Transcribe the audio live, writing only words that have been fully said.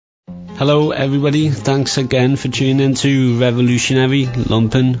Hello everybody, thanks again for tuning in to Revolutionary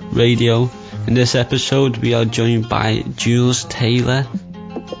Lumpen Radio. In this episode we are joined by Jules Taylor.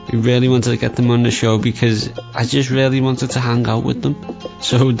 We really wanted to get them on the show because I just really wanted to hang out with them.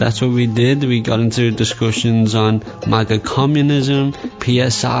 So that's what we did. We got into discussions on MAGA communism,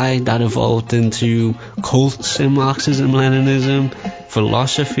 PSI that evolved into cults in Marxism, Leninism,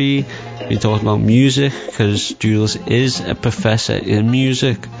 philosophy. We talked about music because Jules is a professor in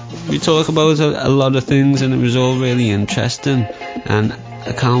music. We talk about a lot of things and it was all really interesting and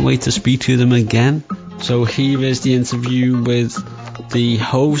I can't wait to speak to them again. So here is the interview with the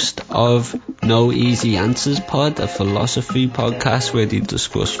host of No Easy Answers Pod, a philosophy podcast where they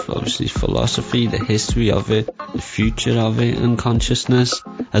discuss obviously philosophy, the history of it, the future of it and consciousness,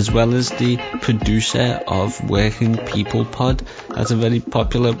 as well as the producer of Working People Pod. That's a very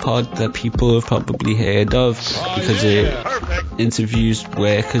popular pod that people have probably heard of because it interviews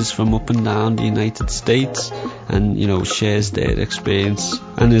workers from up and down the United States and, you know, shares their experience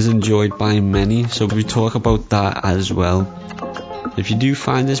and is enjoyed by many. So we talk about that as well. If you do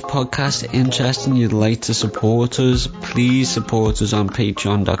find this podcast interesting, you'd like to support us, please support us on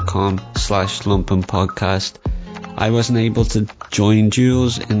patreon.com/lumpenpodcast. I wasn't able to join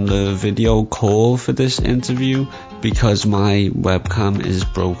Jules in the video call for this interview because my webcam is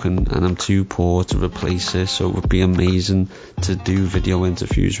broken and I'm too poor to replace it, so it would be amazing to do video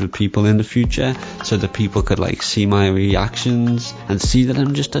interviews with people in the future so that people could like see my reactions and see that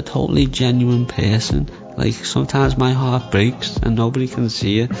I'm just a totally genuine person. Like sometimes my heart breaks and nobody can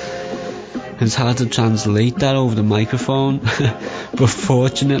see it. It's hard to translate that over the microphone, but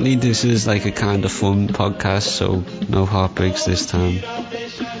fortunately this is like a kind of fun podcast, so no heartbreaks this time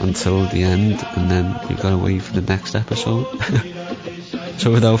until the end, and then we've got to wait for the next episode. So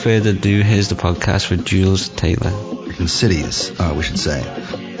without further ado, here's the podcast with Jules Taylor. In cities, we should say.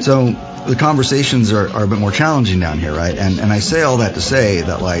 So the conversations are a bit more challenging down here, right? And I say all that to say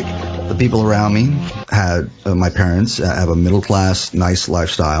that like the people around me had, my parents have a middle class, nice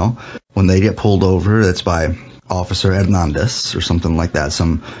lifestyle. When they get pulled over, it's by Officer Hernandez or something like that.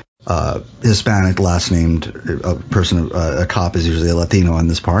 Some Hispanic last named person, a cop is usually a Latino in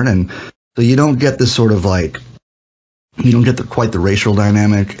this part. And so you don't get this sort of like, you don't get quite the racial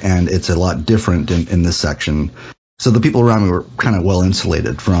dynamic, and it's a lot different in this section. So the people around me were kind of well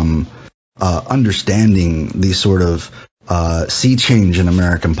insulated from understanding the sort of sea change in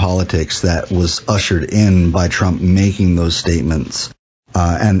American politics that was ushered in by Trump making those statements.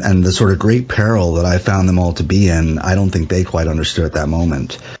 And the sort of great peril that I found them all to be in, I don't think they quite understood at that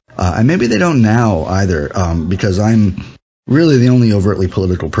moment. And maybe they don't now either, because I'm really the only overtly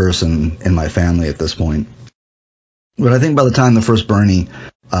political person in my family at this point. But I think by the time the first Bernie,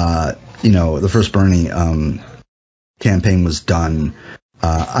 campaign was done,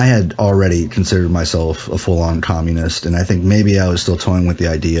 I had already considered myself a full-on communist, and I think maybe I was still toying with the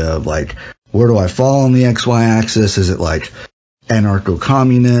idea of like, where do I fall on the XY axis? Is it like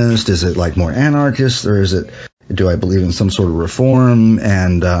anarcho-communist? Is it like more anarchist, or do I believe in some sort of reform?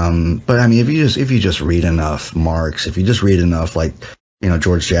 And but I mean, if you just read enough Marx, if you just read enough like, you know,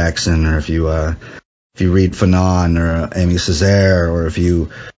 George Jackson, or if you read Fanon or Aimé Césaire, or if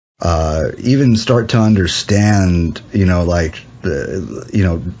you even start to understand, you know, like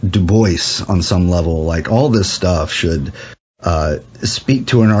Du Bois on some level, like all this stuff should speak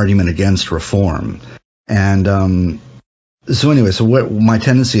to an argument against reform. And so anyway, so what my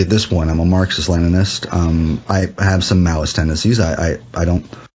tendency at this point, I'm a Marxist-Leninist. I have some Maoist tendencies. I don't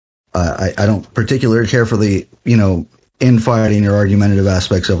particularly care for the, you know, infighting or argumentative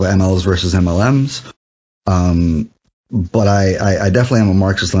aspects of MLs versus MLMs. But I definitely am a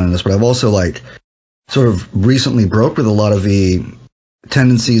Marxist-Leninist, but I've also like sort of recently broke with a lot of the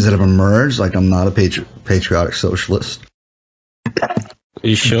tendencies that have emerged. Like I'm not a patriotic socialist. Are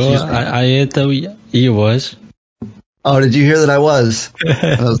you sure? I heard that you was. Oh, did you hear that I was?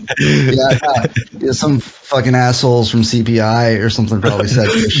 Yeah, some fucking assholes from CPI or something probably said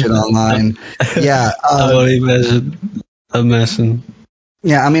this shit online. Yeah. I'm messing.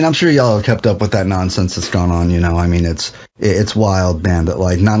 Yeah, I mean, I'm sure y'all have kept up with that nonsense that's gone on, you know. I mean, it's wild, man, that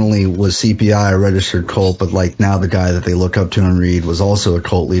like not only was CPI a registered cult, but like now the guy that they look up to and read was also a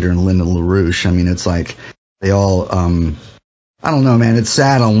cult leader in Lyndon LaRouche. I mean, it's like they all, I don't know, man, it's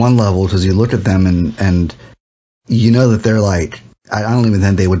sad on one level because you look at them and you know that they're like, I don't even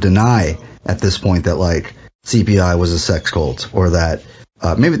think they would deny at this point that like CPI was a sex cult, or that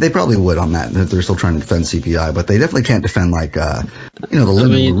maybe they probably would on that. They're still trying to defend CPI, but they definitely can't defend like, the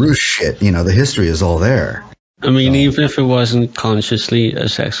Lyndon LaRouche shit. You know, the history is all there. I mean, even if it wasn't consciously a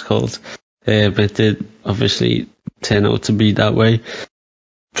sex cult, but it did obviously turn out to be that way.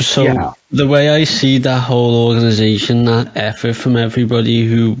 So the way I see that whole organisation, that effort from everybody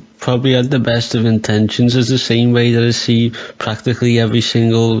who probably had the best of intentions, is the same way that I see practically every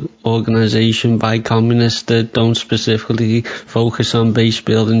single organisation by communists that don't specifically focus on base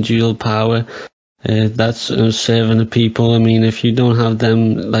building, dual power. That's serving the people. I mean, if you don't have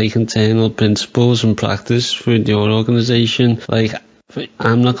them like internal principles and practice for your organisation, like,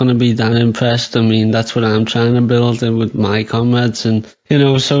 I'm not going to be that impressed. I mean, that's what I'm trying to build with my comrades, and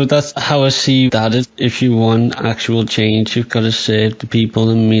so that's how I see that. If you want actual change, you've got to serve the people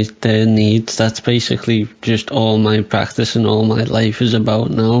and meet their needs. That's basically just all my practice and all my life is about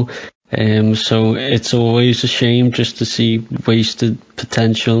now. So it's always a shame just to see wasted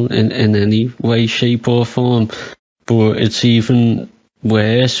potential in any way, shape or form. But it's even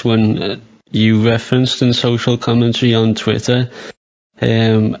worse when you referenced in social commentary on Twitter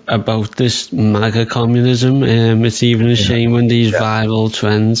about this MAGA communism. It's even a shame when these viral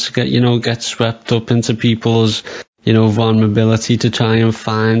trends get swept up into people's, vulnerability to try and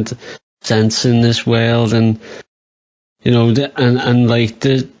find sense in this world. And,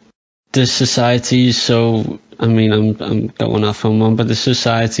 the society, so, I mean, I'm going off on one, but the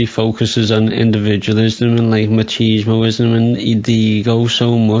society focuses on individualism and like machismoism and the ego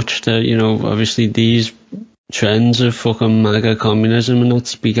so much that, obviously these trends of fucking MAGA communism and not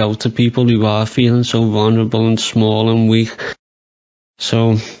speak out to people who are feeling so vulnerable and small and weak.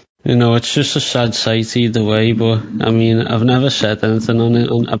 So, it's just a sad sight either way, but I mean, I've never said anything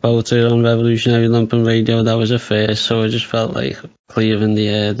about it on Revolutionary Lumpen Radio. That was a first, so I just felt like clearing the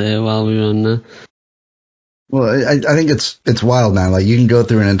air there while we were on there. Well, I think it's wild, man. Like, you can go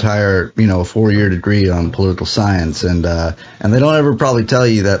through an entire, 4-year degree on political science, and they don't ever probably tell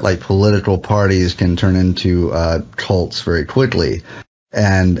you that, like, political parties can turn into cults very quickly.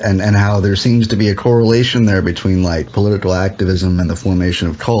 And how there seems to be a correlation there between like political activism and the formation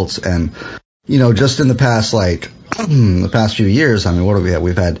of cults. And, just in the past, the past few years, I mean, what have we had?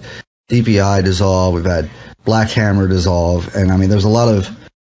 We've had DPI dissolve, we've had Black Hammer dissolve. And I mean, there's a lot of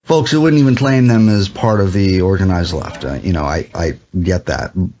folks who wouldn't even claim them as part of the organized left. I get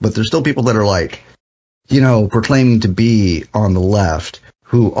that, but there's still people that are like, proclaiming to be on the left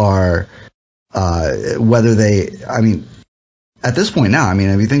who are, at this point now, I mean,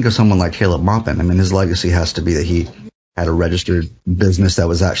 if you think of someone like Caleb Maupin, I mean, his legacy has to be that he had a registered business that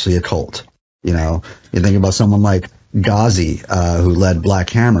was actually a cult. You think about someone like Ghazi, who led Black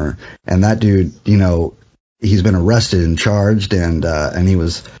Hammer, and that dude, he's been arrested and charged, and he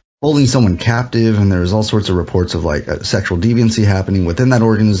was holding someone captive, and there was all sorts of reports of like sexual deviancy happening within that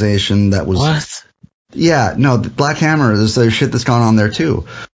organization. That was what? Yeah, no, Black Hammer. There's shit that's gone on there too,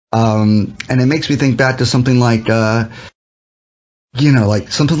 and it makes me think back to something like.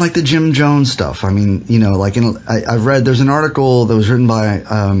 Like something like the Jim Jones stuff. I mean, I've read, there's an article that was written by,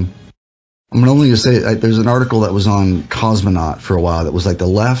 I'm only going to say, there's an article that was on Cosmonaut for a while that was like, the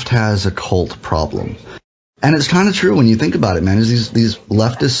left has a cult problem. And it's kind of true when you think about it, man. Is these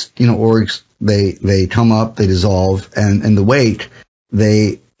leftist, orgs, they come up, they dissolve, and in the wake,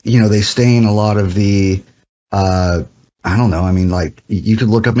 they stain a lot of the, I don't know. I mean, like, you could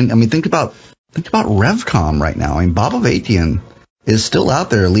look up, think about Revcom right now. I mean, Bob Avatian is still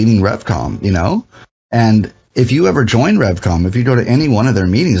out there leading Revcom, and if you ever join Revcom, if you go to any one of their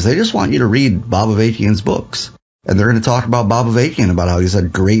meetings, they just want you to read Bob Avatian's books, and they're going to talk about Bob Avakian, about how he's a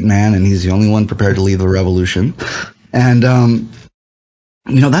great man and he's the only one prepared to lead the revolution. And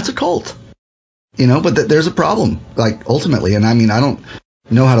that's a cult, but there's a problem, like, ultimately. And I mean, I don't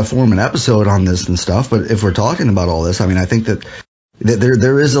know how to form an episode on this and stuff, but if we're talking about all this, I mean, I think that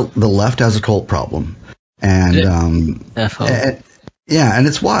there is the left has a cult problem. And and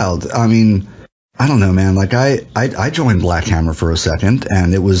it's wild. I mean, I don't know, man. Like, I joined Black Hammer for a second,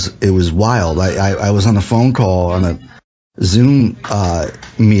 and it was wild. I was on a phone call on a Zoom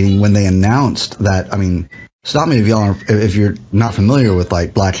meeting when they announced that. I mean, stop me if you're not familiar with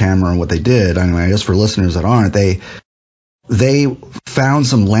like Black Hammer and what they did. Anyway, I guess for listeners that aren't, they found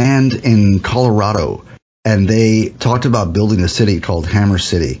some land in Colorado, and they talked about building a city called Hammer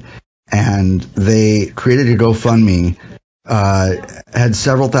City, and they created a GoFundMe. Had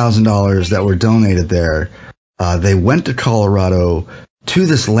several $1,000s that were donated there. They went to Colorado to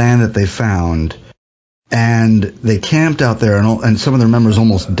this land that they found, and they camped out there, and some of their members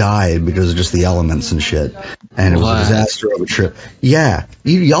almost died because of just the elements and shit. And it was a disaster of a trip. Yeah,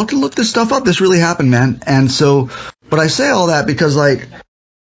 y'all can look this stuff up. This really happened, man. And so, but I say all that because, like,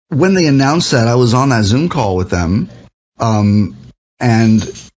 when they announced that, I was on that Zoom call with them, and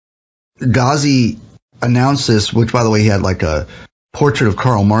Ghazi announced this, which, by the way, he had like a portrait of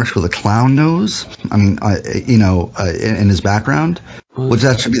Karl Marx with a clown nose. I mean, in his background. which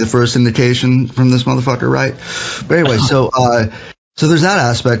that should be the first indication from this motherfucker, right? But anyway, so there's that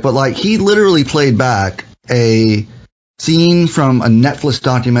aspect, but like he literally played back a scene from a Netflix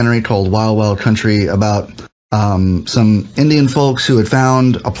documentary called Wild Wild Country about some Indian folks who had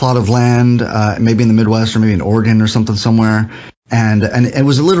found a plot of land, maybe in the Midwest or maybe in Oregon or something somewhere. And it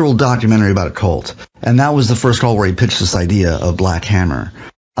was a literal documentary about a cult. And that was the first call where he pitched this idea of Black Hammer.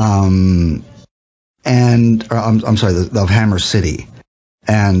 I'm sorry, of Hammer City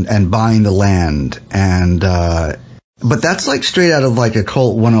and buying the land. But that's like straight out of like a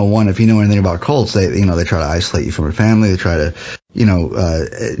cult 101. If you know anything about cults, they try to isolate you from your family. They try to,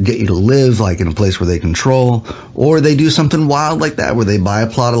 get you to live like in a place where they control, or they do something wild like that where they buy a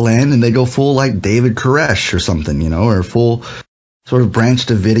plot of land and they go full like David Koresh or something, or full sort of Branch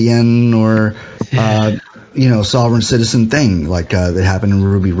Davidian or, sovereign citizen thing like that happened in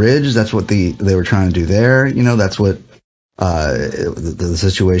Ruby Ridge. That's what they were trying to do there. That's what the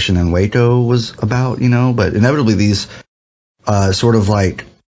situation in Waco was about, but inevitably these sort of like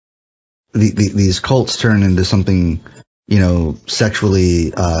these cults turn into something,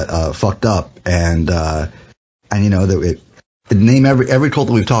 sexually fucked up, and that name every cult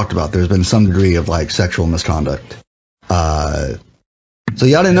that we've talked about, there's been some degree of like sexual misconduct. So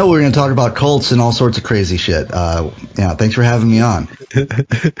y'all didn't know we were going to talk about cults and all sorts of crazy shit. Thanks for having me on.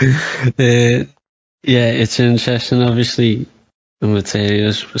 Yeah, it's interesting. Obviously,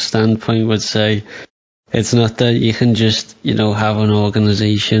 Materia's standpoint would say it's not that you can just, have an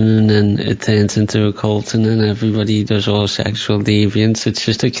organization and then it turns into a cult and then everybody does all sexual deviance. It's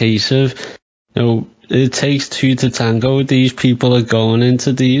just a case of, it takes two to tango. These people are going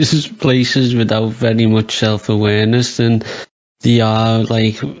into these places without very much self-awareness, and they are,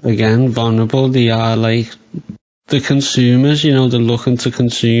 like, again, vulnerable. They are, like, the consumers, they're looking to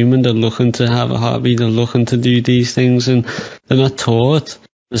consume and they're looking to have a hobby, they're looking to do these things, and they're not taught.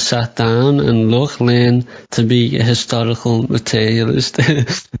 They're sat down and learn to be a historical materialist,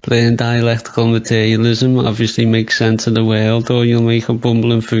 learn dialectical materialism, obviously make sense of the world, or you'll make a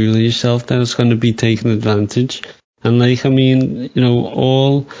bumbling fool of yourself that's going to be taken advantage. And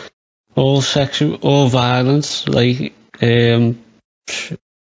all violence,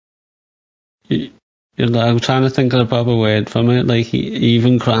 I'm trying to think of the proper word from it. Like,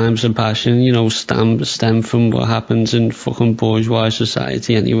 even crimes of passion, stem from what happens in fucking bourgeois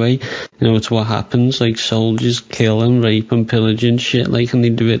society anyway. It's what happens. Like, soldiers kill and rape and pillage and shit, like, and they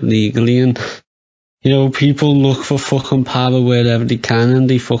do it legally. And, people look for fucking power wherever they can and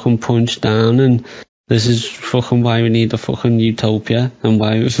they fucking punch down. And this is fucking why we need a fucking utopia, and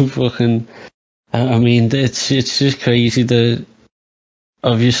why we fucking, it's just crazy that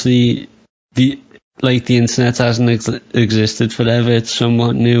obviously the internet hasn't existed forever. It's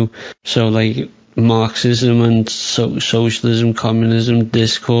somewhat new. So, like, Marxism and socialism, communism,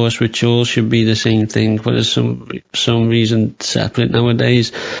 discourse, which all should be the same thing, but for some reason separate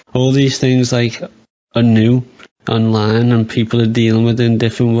nowadays. All these things, like, are new online, and people are dealing with it in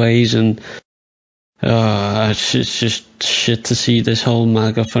different ways, and it's just shit to see this whole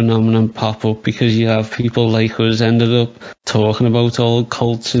MAGA phenomenon pop up, because you have people like us ended up talking about all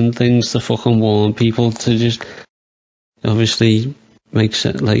cults and things to fucking warn people to just obviously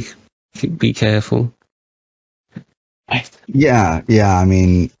be careful. Yeah.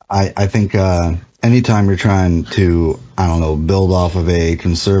 I think anytime you're trying to, build off of a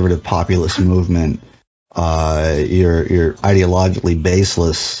conservative populist movement, you're ideologically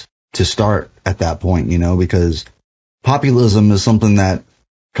baseless to start at that point, because populism is something that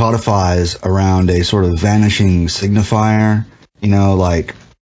codifies around a sort of vanishing signifier, like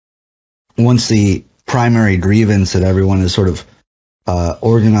once the primary grievance that everyone is sort of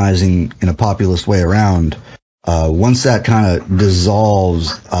organizing in a populist way around, once that kind of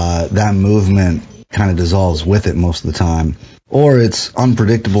dissolves, that movement kind of dissolves with it most of the time, or it's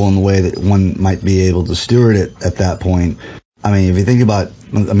unpredictable in the way that one might be able to steward it at that point. If you think about,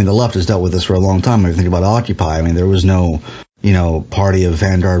 the left has dealt with this for a long time. If you think about Occupy, there was no, party of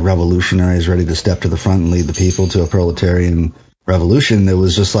vanguard revolutionaries ready to step to the front and lead the people to a proletarian revolution. There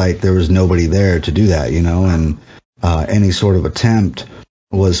was just like, there was nobody there to do that, and any sort of attempt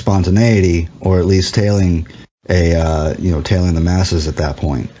was spontaneity, or at least tailing the masses at that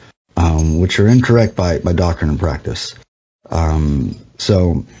point, which are incorrect by doctrine and practice.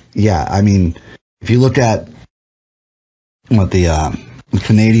 So yeah, if you look at what the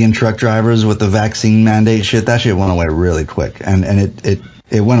Canadian truck drivers with the vaccine mandate shit, that shit went away really quick, and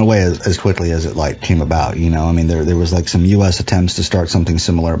it went away as quickly as it like came about. There was like some U.S. attempts to start something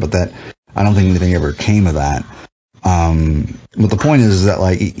similar, but that I don't think anything ever came of that. But the point is that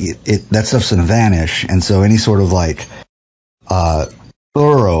like that stuff's gonna vanish, and so any sort of like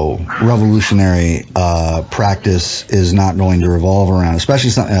thorough revolutionary practice is not going to revolve around,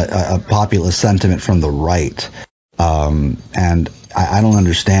 especially a populist sentiment from the right. And I don't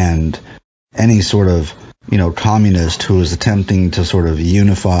understand any sort of, communist who is attempting to sort of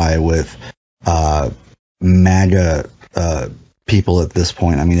unify with MAGA people at this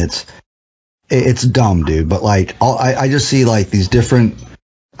point. I mean, it's dumb, dude. But like, I just see like these different.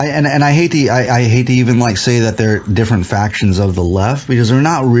 I hate to even like say that they're different factions of the left, because they're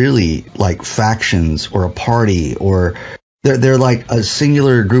not really like factions or a party, or they're like a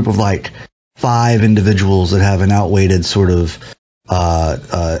singular group of like 5 individuals that have an outweighed sort of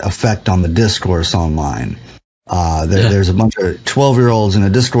effect on the discourse online. There's a bunch of 12-year-olds in a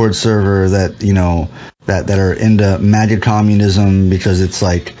Discord server that that are into magic communism because it's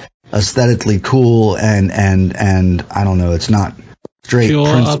like aesthetically cool, and I don't know, it's not straight pure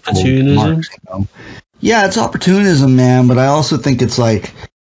opportunism. Marks, Yeah, it's opportunism, man. But I also think it's like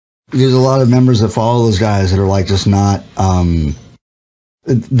there's a lot of members that follow those guys that are like just not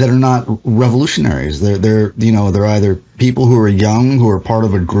that are not revolutionaries. They're either people who are young, who are part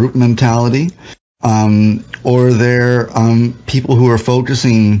of a group mentality, or they're people who are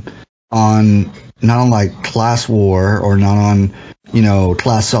focusing on not on like class war, or not on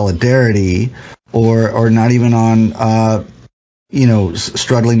class solidarity, or not even on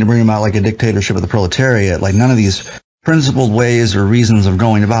struggling to bring about like a dictatorship of the proletariat. Like none of these principled ways or reasons of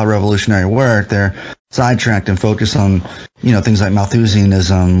going about revolutionary work. They're sidetracked and focused on, things like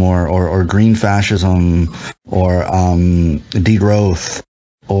Malthusianism or green fascism or degrowth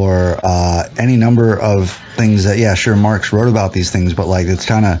or any number of things that, yeah, sure, Marx wrote about these things, but like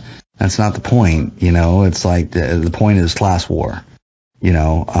that's not the point. It's like the point is class war.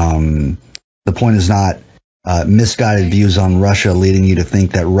 The point is not misguided views on Russia leading you to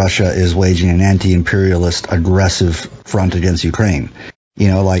think that Russia is waging an anti-imperialist aggressive front against Ukraine.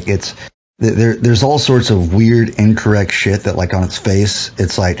 There's all sorts of weird, incorrect shit that like on its face,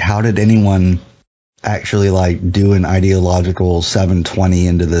 it's like, how did anyone actually like do an ideological 720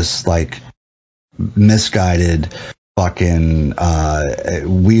 into this like misguided fucking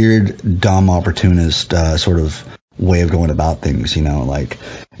weird, dumb opportunist sort of way of going about things, and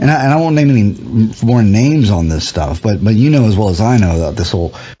I won't name any more names on this stuff, but as well as I know that this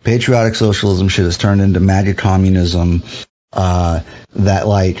whole patriotic socialism shit has turned into MAGA communism, that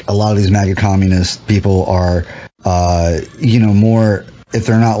like a lot of these MAGA communist people are, more, if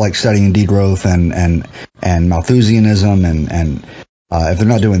they're not like studying degrowth and Malthusianism and if they're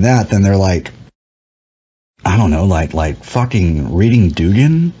not doing that, then they're like, I don't know, like fucking reading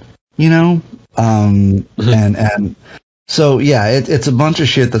Dugin, and so yeah, it's a bunch of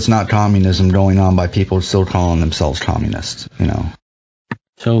shit that's not communism going on by people still calling themselves communists,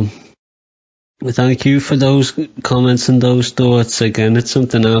 So thank you for those comments and those thoughts. Again, it's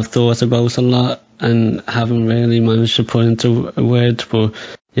something I've thought about a lot and haven't really managed to put into words, but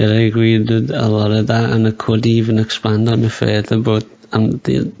yeah, I agree with a lot of that, and I could even expand on it further, but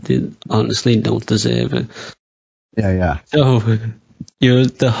they honestly don't deserve it. Yeah. So, you're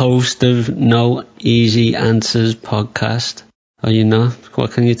the host of No Easy Answers podcast, are you not?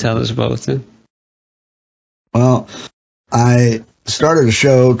 What can you tell us about it? Well, I started a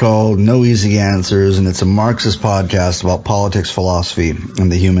show called No Easy Answers, and it's a Marxist podcast about politics, philosophy,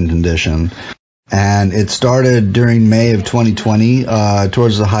 and the human condition. And it started during May of 2020,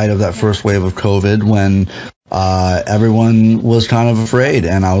 towards the height of that first wave of COVID, when everyone was kind of afraid.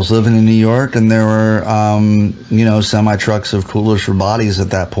 And I was living in New York, and there were, semi-trucks of coolers for bodies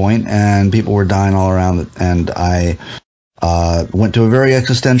at that point, and people were dying all around it. And I went to a very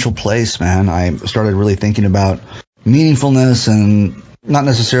existential place, man. I started really thinking about meaningfulness and not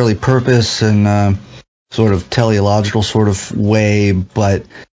necessarily purpose and sort of teleological sort of way, but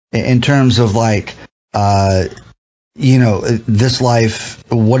in terms of like, this life,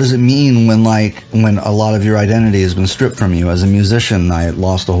 what does it mean when a lot of your identity has been stripped from you? As a musician, I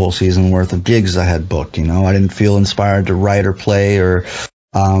lost a whole season worth of gigs I had booked, I didn't feel inspired to write or play or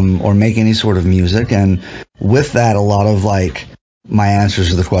make any sort of music. And with that, a lot of like my answers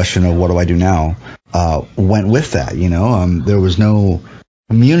to the question of what do I do now, went with that, there was no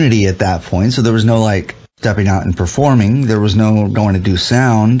community at that point. So there was no like stepping out and performing. There was no going to do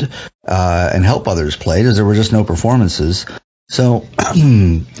sound, and help others play, because there were just no performances. So,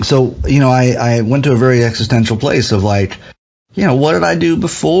 I went to a very existential place of like, what did I do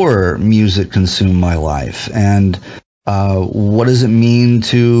before music consumed my life? And, what does it mean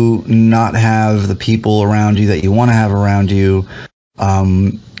to not have the people around you that you want to have around you?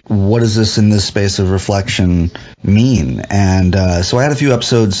 What does this in this space of reflection mean? And, so I had a few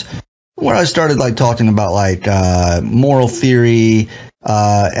episodes where I started like talking about like moral theory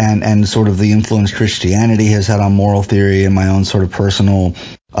and sort of the influence Christianity has had on moral theory, and my own sort of personal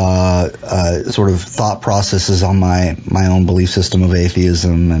sort of thought processes on my own belief system of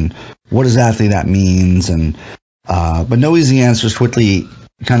atheism and what exactly that means. And but No Easy Answers quickly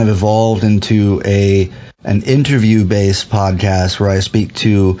kind of evolved into an interview based podcast where I speak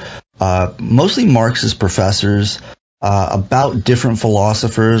to mostly Marxist professors about different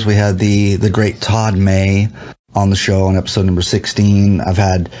philosophers. We had the great Todd May on the show on episode number 16. I've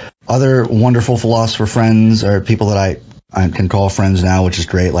had other wonderful philosopher friends, or people that I can call friends now, which is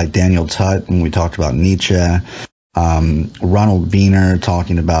great, like Daniel Tutt, when we talked about Nietzsche, Ronald Wiener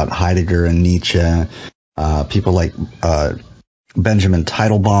talking about Heidegger and Nietzsche, people like Benjamin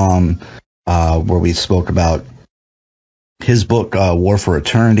Teitelbaum, where we spoke about his book, War for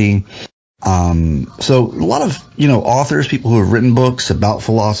Eternity. So a lot of, authors, people who have written books about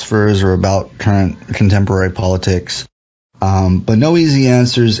philosophers or about current contemporary politics. But No Easy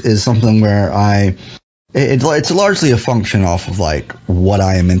Answers is something where it's largely a function off of like what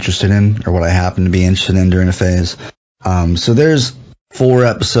I am interested in or what I happen to be interested in during a phase. So there's 4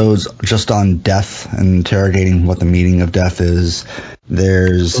 episodes just on death and interrogating what the meaning of death is.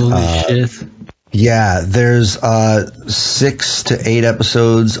 There's, shit. Yeah, there's 6 to 8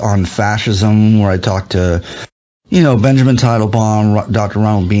 episodes on fascism where I talk to, Benjamin Teitelbaum, Dr.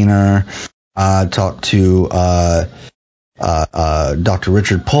 Ronald Wiener, talk to Dr.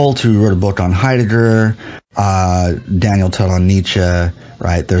 Richard Polt, who wrote a book on Heidegger, Daniel Tutt on Nietzsche,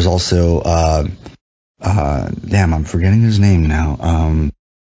 right? There's also I'm forgetting his name now.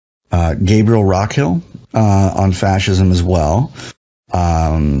 Gabriel Rockhill on fascism as well.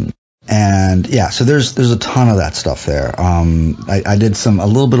 And yeah, so there's a ton of that stuff there. I did a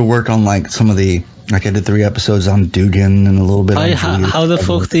little bit of work on like some of the, like I did 3 episodes on Dugan and a little bit on how the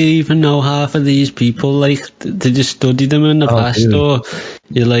fuck do you even know half of these people? Like, did you study them in the past, dude? Or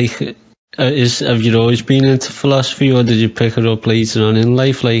you like, have you always been into philosophy, or did you pick it up later on in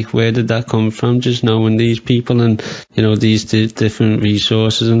life? Like, where did that come from? Just knowing these people and, these different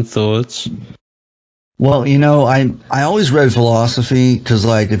resources and thoughts. Well, I always read philosophy because,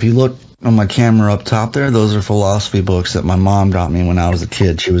 like, if you look on my camera up top there, those are philosophy books that my mom got me when I was a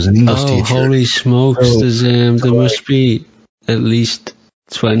kid. She was an English teacher. Oh, holy smokes. There must be at least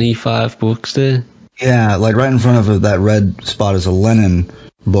 25 books there. Yeah, like right in front of that red spot is a Lenin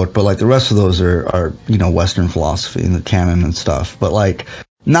book, but like the rest of those are Western philosophy and the canon and stuff. But like,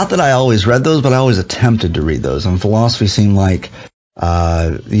 not that I always read those, but I always attempted to read those. And philosophy seemed like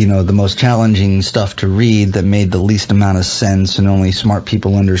the most challenging stuff to read that made the least amount of sense and only smart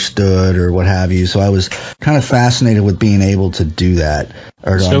people understood or what have you. So I was kind of fascinated with being able to do that.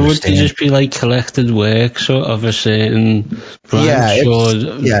 Or to so understand. Would they just be like collected works of a certain branch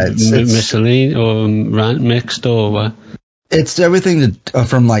miscellaneous or mixed or what? It's everything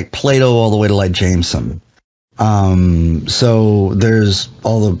from like Plato all the way to like Jameson. So there's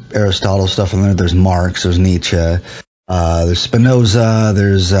all the Aristotle stuff in there. There's Marx, there's Nietzsche. There's Spinoza,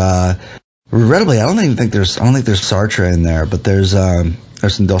 there's, regrettably, I don't think there's Sartre in there, but there's some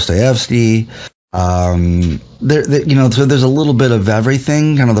Dostoevsky, so there's a little bit of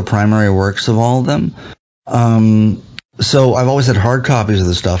everything, kind of the primary works of all of them. So I've always had hard copies of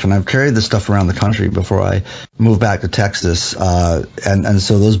this stuff, and I've carried this stuff around the country before I moved back to Texas, and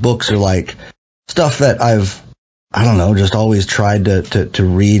so those books are like stuff that I don't know, just always tried to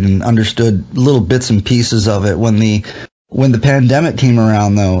read and understood little bits and pieces of it. When the pandemic came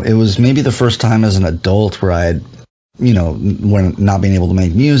around, though, it was maybe the first time as an adult where I had, when not being able to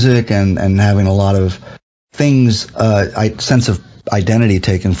make music and having a lot of things, sense of identity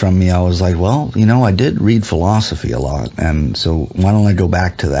taken from me. I was like, well, I did read philosophy a lot, and so why don't I go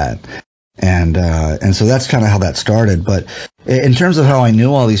back to that? And so that's kind of how that started. But in terms of how I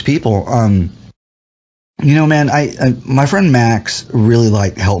knew all these people, man, my friend Max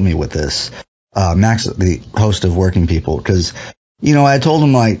really helped me with this. Max, the host of Working People, because, I told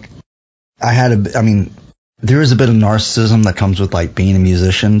him there is a bit of narcissism that comes with being a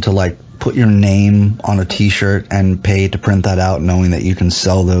musician, to put your name on a t-shirt and pay to print that out, knowing that you can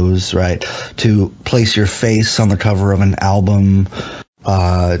sell those, right? To place your face on the cover of an album,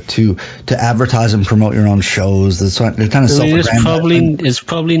 to advertise and promote your own shows. They're kind of self-aggrandizing. It's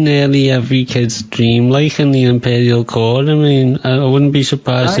probably nearly every kid's dream, in the Imperial Court. I mean, I wouldn't be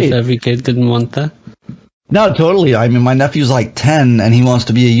surprised if every kid didn't want that. No, totally. I mean, my nephew's like 10 and he wants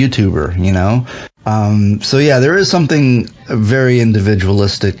to be a YouTuber, you know? So yeah, there is something very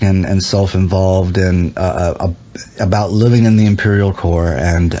individualistic and self-involved and, about living in the Imperial Core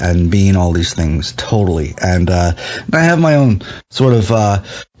and being all these things. Totally. And I have my own sort of,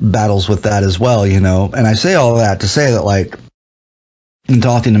 battles with that as well, you know? And I say all that to say that, like, in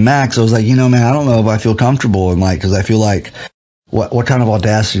talking to Max, I was like, you know, man, I don't know if I feel comfortable, and like, cause I feel like, what kind of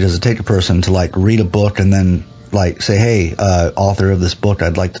audacity does it take a person to like read a book and then like say, hey, author of this book,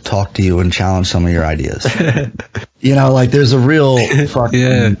 I'd like to talk to you and challenge some of your ideas. You know, like there's a real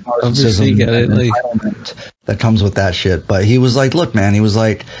fucking narcissism and entitlement that comes with that shit. But he was like, look, man, he was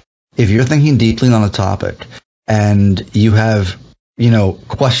like, if you're thinking deeply on a topic and you have, you know,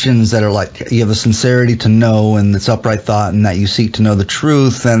 questions that are like, you have the sincerity to know and it's upright thought and that you seek to know the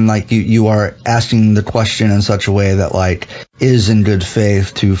truth, and like you are asking the question in such a way that like is in good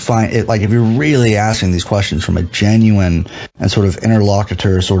faith to find it. Like if you're really asking these questions from a genuine and sort of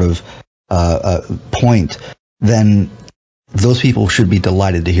interlocutor sort of, point, then those people should be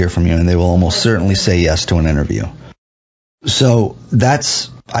delighted to hear from you and they will almost certainly say yes to an interview. So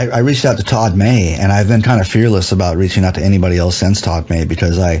I reached out to Todd May, and I've been kind of fearless about reaching out to anybody else since Todd May,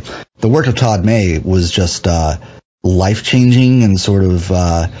 because the work of Todd May was just, life-changing and sort of,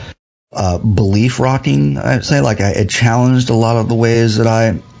 belief-rocking, I'd say. Like, it challenged a lot of the ways that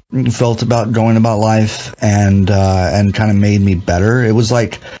I felt about going about life and kind of made me better. It was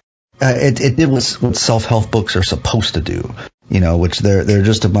like, it did what self-help books are supposed to do, you know, which they're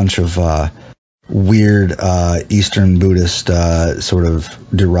just a bunch of, weird Eastern Buddhist sort of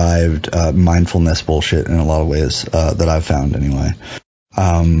derived mindfulness bullshit in a lot of ways that I've found anyway.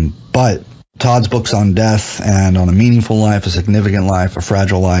 But Todd's books on death and on a meaningful life, a significant life, a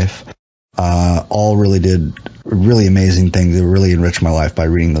fragile life, all really did really amazing things. They really enriched my life by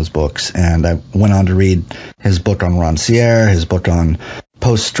reading those books. And I went on to read his book on Rancière, his book on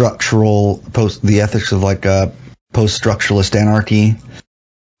the ethics of like post-structuralist anarchy.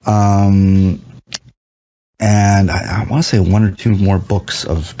 And I want to say one or two more books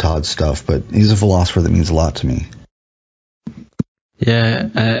of Todd's stuff, but he's a philosopher that means a lot to me. Yeah,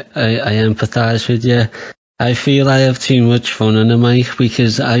 I empathize with you. I feel I have too much fun on the mic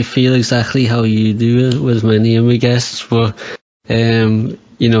because I feel exactly how you do with many of my guests, but you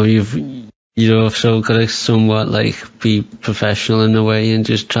know, you've also got to somewhat like be professional in a way and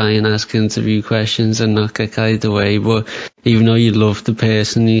just try and ask interview questions and not get carried away. But even though you love the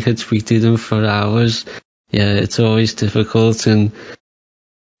person, you could speak to them for hours. Yeah, it's always difficult, and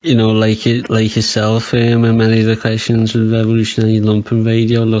you know, like yourself, and many of the questions with Revolutionary Lumpen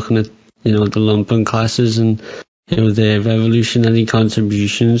Radio, looking at, you know, the lumpen classes and, you know, their revolutionary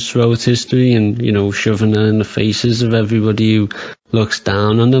contributions throughout history, and, you know, shoving that in the faces of everybody who looks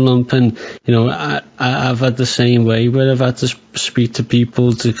down on the lumpen. You know, I've had the same way where I've had to speak to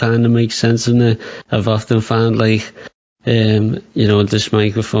people to kind of make sense of it. I've often found like, you know, this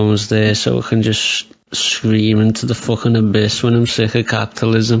microphone's there so I can just scream into the fucking abyss when I'm sick of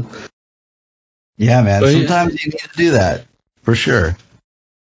capitalism. Yeah, man. But sometimes you need to do that, for sure.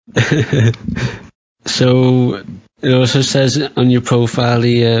 So it also says on your profile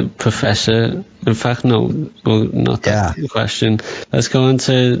here, professor. In fact, no, well, not that question. Let's go on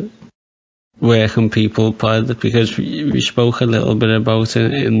to where can people pod, because we spoke a little bit about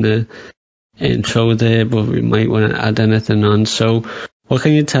it in the intro there, but we might want to add anything on. So what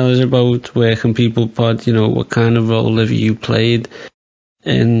can you tell us about where can people pod? You know, what kind of role have you played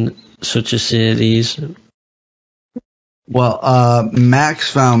in such a series? Well, Max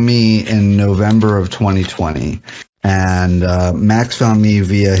found me in November of 2020, and Max found me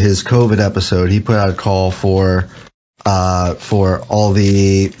via his COVID episode. He put out a call for all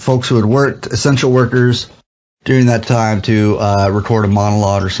the folks who had worked, essential workers, during that time to record a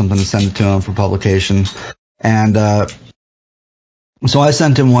monologue or something to send it to him for publication. And so I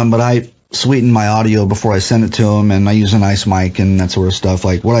sent him one, but I sweetened my audio before I sent it to him, and I use a nice mic and that sort of stuff.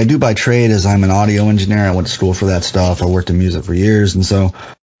 Like, what I do by trade is I'm an audio engineer. I went to school for that stuff. I worked in music for years, and so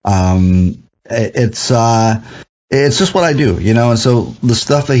it's just what I do, you know. And so the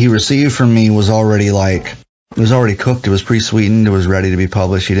stuff that he received from me was already cooked. It was pre-sweetened. It was ready to be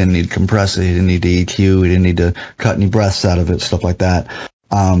published. He didn't need to compress it. He didn't need to EQ. He didn't need to cut any breaths out of it, stuff like that.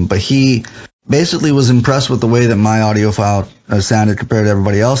 But he basically was impressed with the way that my audio file sounded compared to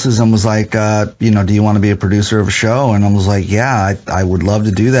everybody else's, and was like, you know, do you want to be a producer of a show? And I was like, yeah, I would love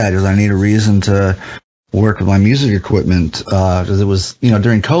to do that, because I need a reason to work with my music equipment, because it was, you know,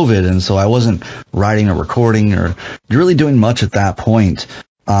 during COVID, and so I wasn't writing or recording or really doing much at that point.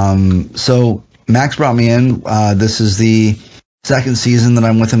 So Max brought me in. This is the second season that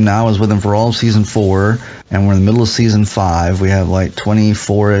I'm with him now is with him for all of season 4, and we're in the middle of season 5. We have like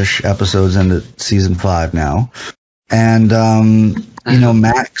 24-ish episodes into season 5 now. And,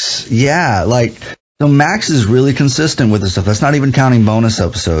 Max, so Max is really consistent with this stuff. That's not even counting bonus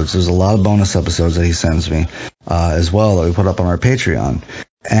episodes. There's a lot of bonus episodes that he sends me, as well, that we put up on our Patreon.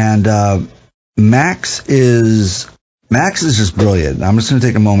 And, Max is just brilliant. I'm just going to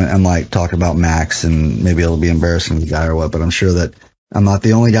take a moment and like talk about Max, and maybe it'll be embarrassing to the guy or what, but I'm sure that I'm not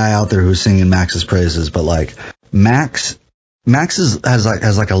the only guy out there who's singing Max's praises. But like Max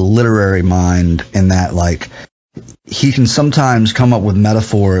has like a literary mind, in that like he can sometimes come up with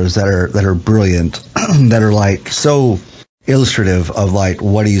metaphors that are brilliant, that are like so illustrative of like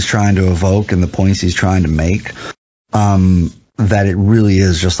what he's trying to evoke and the points he's trying to make, that it really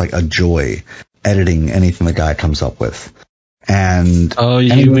is just like a joy editing anything the guy comes up with. And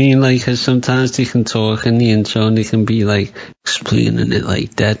you mean like, cause sometimes they can talk in the intro and they can be like explaining it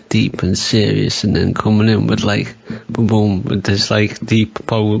like that deep and serious, and then coming in with like boom boom with this like deep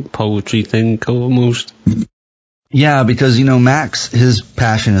poetry thing almost. Yeah, because Max, his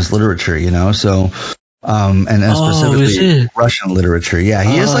passion is literature, so and specifically Russian literature. Yeah,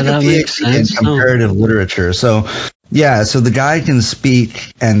 he has like a PhD in comparative literature. So yeah, so the guy can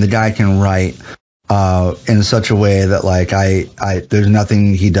speak and the guy can write in such a way that like there's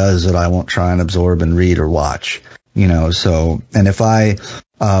nothing he does that I won't try and absorb and read or watch. So, and if I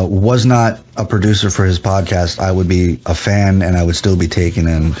was not a producer for his podcast, I would be a fan, and I would still be taking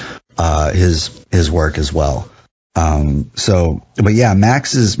in his work as well. But yeah,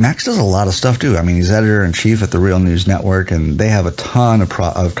 Max does a lot of stuff too. I mean, he's editor-in-chief at the Real News Network, and they have a ton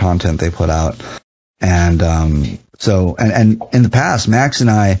of content they put out. And and in the past, Max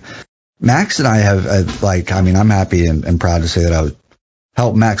and I have like, I mean, I'm happy and proud to say that I would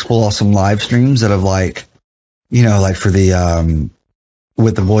help Max pull off some live streams that have like, like for the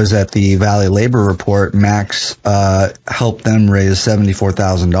with the boys at the Valley Labor Report, Max helped them raise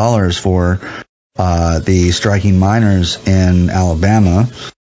 $74,000 for the striking miners in Alabama.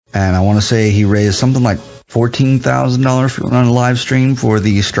 And I want to say he raised something like $14,000 on a live stream for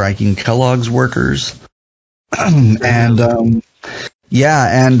the striking Kellogg's workers. And when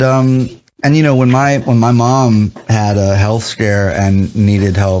my mom had a health scare and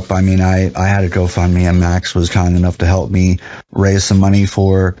needed help, I mean, I had a GoFundMe, and Max was kind enough to help me raise some money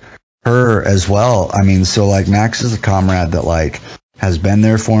for her as well. I mean, so like Max is a comrade that like has been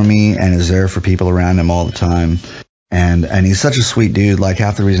there for me and is there for people around him all the time. And he's such a sweet dude. Like,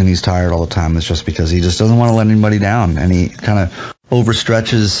 half the reason he's tired all the time is just because he just doesn't want to let anybody down, and he kind of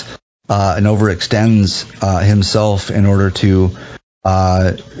overstretches and overextends himself in order to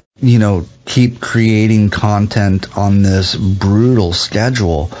keep creating content on this brutal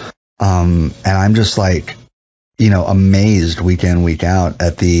schedule. And I'm just like, amazed week in, week out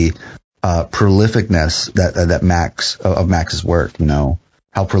at the prolificness that Max's work.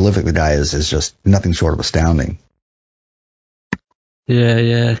 How prolific the guy is just nothing short of astounding.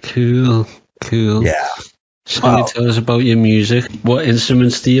 Yeah, cool. Yeah. So can you tell us about your music? What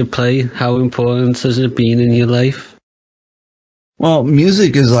instruments do you play? How important has it been in your life? Well,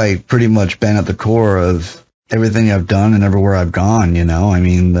 music has like pretty much been at the core of everything I've done and everywhere I've gone. I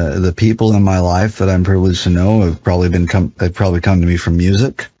mean, the people in my life that I'm privileged to know have probably come to me from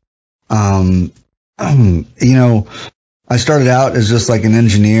music. I started out as just like an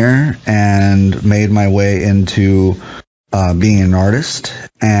engineer and made my way into being an artist,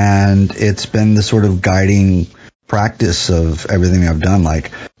 and it's been the sort of guiding practice of everything I've done.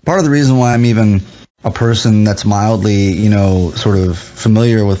 Like, part of the reason why I'm even a person that's mildly, sort of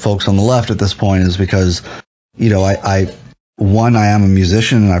familiar with folks on the left at this point is because, I am a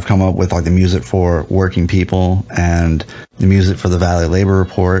musician, and I've come up with like the music for Working People and the music for the Valley Labor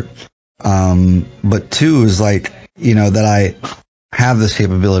Report. But two is like, that I have this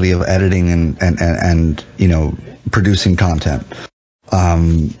capability of editing and producing content.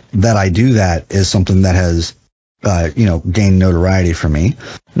 That I do that is something that has, gained notoriety for me.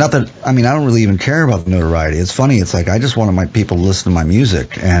 Not that, I mean, I don't really even care about the notoriety. It's funny. It's like, I just wanted my people to listen to my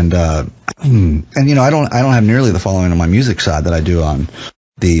music. And I don't have nearly the following on my music side that I do on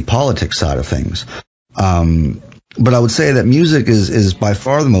the politics side of things. But I would say that music is by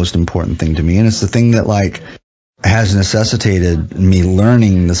far the most important thing to me. And it's the thing that like has necessitated me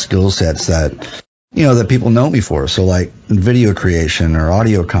learning the skill sets that, that people know me for. So like video creation or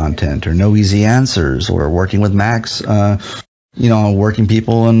audio content or No Easy Answers or working with Max, Working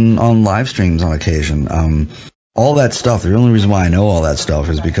People and on live streams on occasion. All that stuff. The only reason why I know all that stuff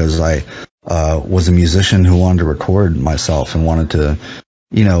is because I was a musician who wanted to record myself and wanted to,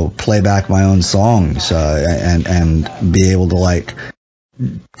 play back my own songs, and be able to like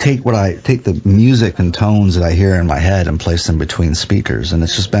take the music and tones that I hear in my head and place them between speakers. And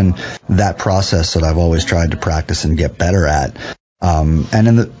it's just been that process that I've always tried to practice and get better at.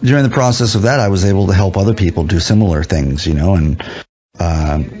 And during the process of that, I was able to help other people do similar things, and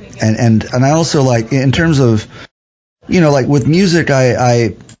I also, like, in terms of, like with music,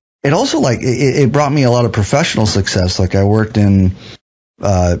 it also, like, it brought me a lot of professional success. Like, I worked in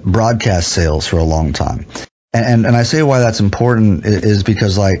broadcast sales for a long time. And I say why that's important is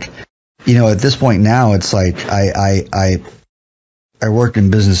because, like, at this point now, it's like I worked in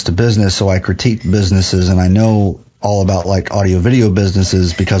business to business, so I critique businesses, and I know all about, like, audio video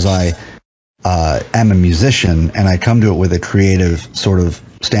businesses because I am a musician, and I come to it with a creative sort of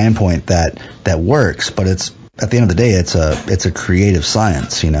standpoint that works. But it's, at the end of the day, it's a creative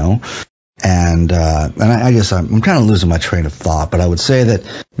science, And I guess I'm kind of losing my train of thought, but I would say that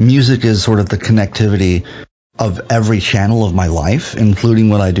music is sort of the connectivity of every channel of my life, including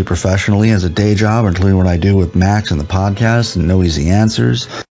what I do professionally as a day job, including what I do with Max and the podcast and No Easy Answers.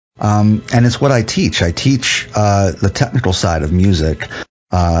 And it's what I teach. I teach the technical side of music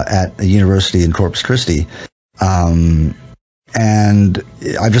at a university in Corpus Christi. And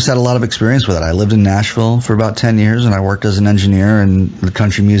I've just had a lot of experience with it. I lived in Nashville for about 10 years, and I worked as an engineer in the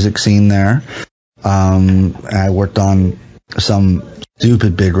country music scene there. I worked on some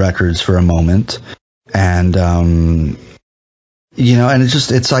stupid big records for a moment. And, and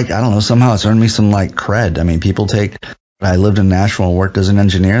it's like, I don't know, somehow it's earned me some, like, cred. I mean, people I lived in Nashville and worked as an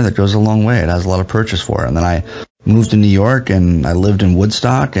engineer. That goes a long way. It has a lot of purchase for it. And then I moved to New York, and I lived in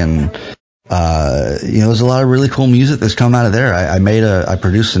Woodstock, and there's a lot of really cool music that's come out of there. I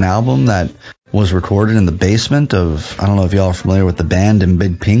produced an album that was recorded in the basement of, I don't know if y'all are familiar with the band in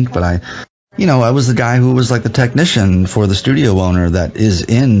Big Pink, but I was the guy who was like the technician for the studio owner that is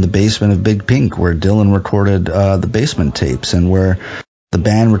in the basement of Big Pink, where Dylan recorded the basement tapes, and where the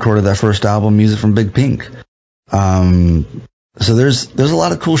band recorded their first album, Music from Big Pink. So there's a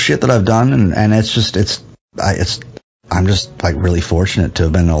lot of cool shit that I've done, and I'm just, like, really fortunate to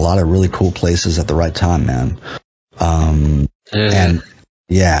have been in a lot of really cool places at the right time, man. And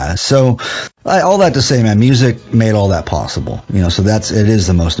yeah, so all that to say, man, music made all that possible, so it is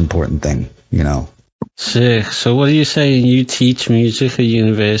the most important thing, Sick. So what are you saying? You teach music at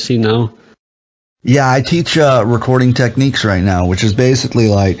university now? Yeah, I teach recording techniques right now, which is basically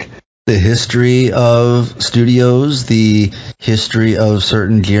like the history of studios, the history of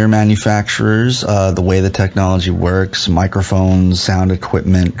certain gear manufacturers, the way the technology works, microphones, sound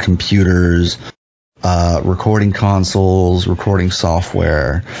equipment, computers, recording consoles, recording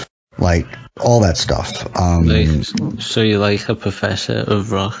software, like all that stuff. So you're like a professor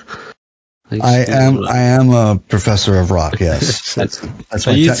of rock? Like, I am a professor of rock, yes. That's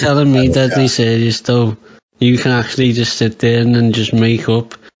Are you telling me that they say though you can actually just sit there and just make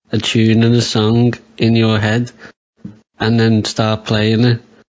up a tune and a song in your head and then start playing it?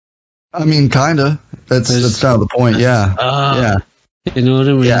 I mean, kinda. That's kind of the point, yeah. Yeah. You know what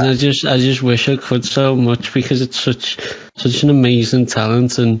I mean? Yeah. I just wish I could so much, because it's such an amazing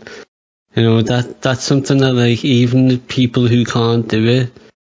talent, and that's something that, like, even the people who can't do it,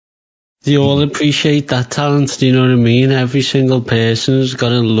 they all appreciate that talent. Do you know what I mean? Every single person has got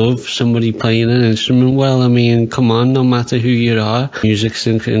to love somebody playing an instrument well. I mean, come on, no matter who you are, music's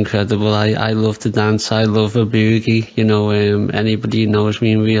incredible. I love to dance. I love a boogie. Anybody who knows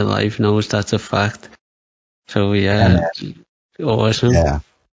me in real life knows that's a fact. So yeah, awesome. Yeah.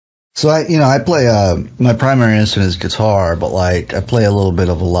 So I play, my primary instrument is guitar, but, like, I play a little bit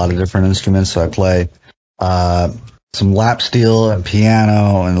of a lot of different instruments. So I play, some lap steel and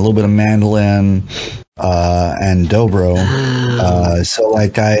piano and a little bit of mandolin, and dobro. So,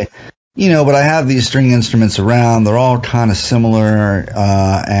 like, but I have these string instruments around. They're all kind of similar.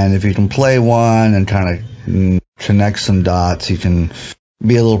 And if you can play one and kind of connect some dots, you can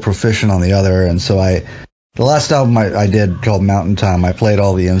be a little proficient on the other. And so the last album I did, called Mountain Time, I played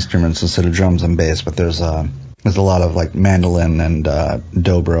all the instruments instead of drums and bass, but there's a lot of, like, mandolin and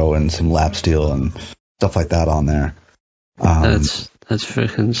dobro and some lap steel and stuff like that on there. That's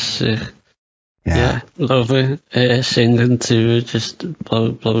freaking sick. Yeah, love it. Singing too, it just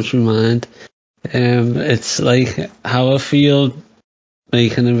blows your mind. It's like how I feel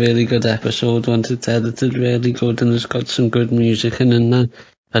making a really good episode once it's edited really good and it's got some good music in there.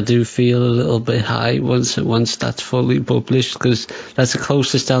 I do feel a little bit high once that's fully published, because that's the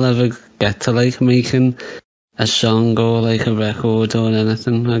closest I'll ever get to, like, making a song or, like, a record or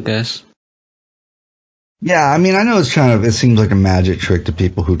anything, I guess. Yeah, I mean, I know it seems like a magic trick to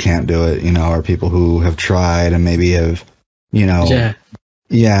people who can't do it, or people who have tried and maybe have,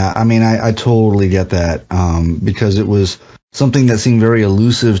 Yeah, I mean, I totally get that, because it was something that seemed very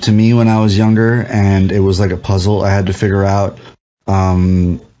elusive to me when I was younger, and it was like a puzzle I had to figure out.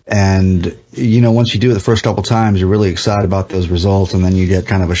 And, once you do it the first couple times, you're really excited about those results, and then you get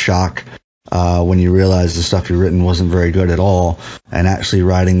kind of a shock when you realize the stuff you've written wasn't very good at all, and actually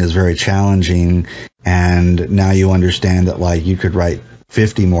writing is very challenging, and now you understand that, like, you could write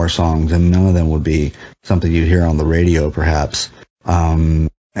 50 more songs, and none of them would be something you'd hear on the radio, perhaps.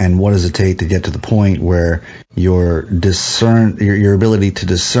 And what does it take to get to the point where your ability to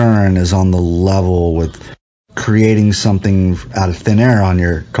discern is on the level with creating something out of thin air on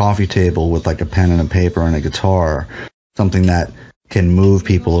your coffee table with like a pen and a paper and a guitar, something that can move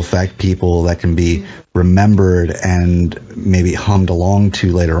people, affect people, that can be remembered and maybe hummed along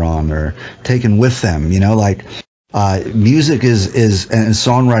to later on or taken with them, music is, and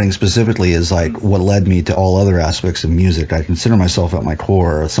songwriting specifically is like what led me to all other aspects of music. I consider myself at my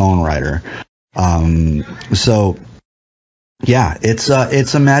core a songwriter. So yeah, it's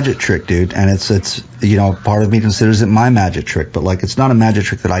a magic trick, dude. And it's, part of me considers it my magic trick, but like, it's not a magic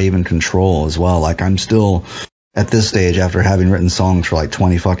trick that I even control as well. Like, I'm still at this stage after having written songs for like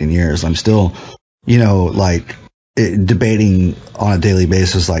 20 fucking years. I'm still, debating on a daily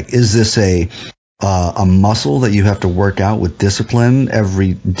basis, like, is this a muscle that you have to work out with discipline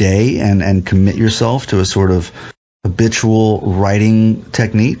every day and commit yourself to a sort of habitual writing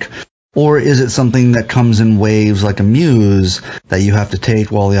technique? Or is it something that comes in waves like a muse that you have to take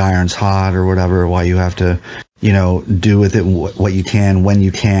while the iron's hot or whatever, while you have to, do with it what you can, when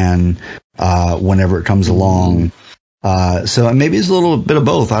you can, whenever it comes along. So maybe it's a little bit of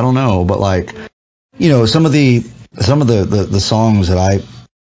both. I don't know. But like, some of the songs that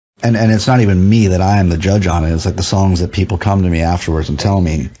and it's not even me that I am the judge on it. It's like the songs that people come to me afterwards and tell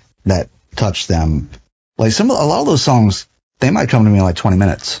me that touch them. Like a lot of those songs, they might come to me in like 20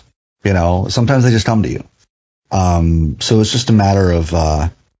 minutes. Sometimes they just come to you. So it's just a matter of,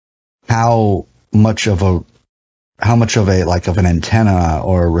 how much of an antenna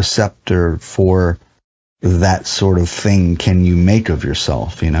or a receptor for that sort of thing can you make of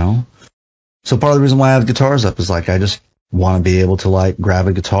yourself, So part of the reason why I have guitars up is like, I just want to be able to like grab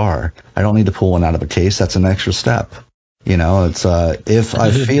a guitar. I don't need to pull one out of a case. That's an extra step. It's, if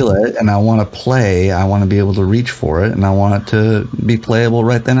I feel it and I want to play, I want to be able to reach for it and I want it to be playable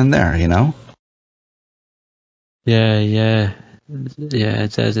right then and there, Yeah,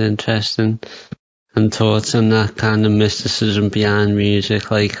 it's interesting. And thoughts on that kind of mysticism behind music,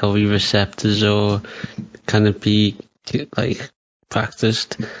 like how we receptors or can it be like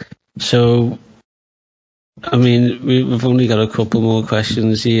practiced? So, I mean, we've only got a couple more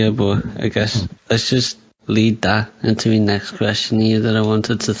questions here, but I guess let's just lead that into my next question here that I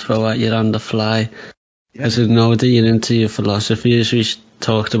wanted to throw at you on the fly. Because I know that you're into your philosophy, as we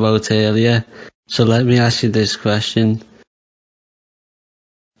talked about earlier. So let me ask you this question.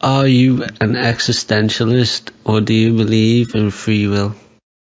 Are you an existentialist, or do you believe in free will?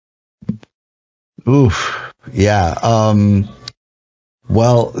 Oof. Yeah.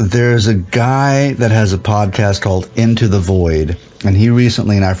 Well, there's a guy that has a podcast called Into the Void, and he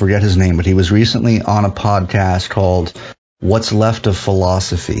recently, and I forget his name, but he was recently on a podcast called What's Left of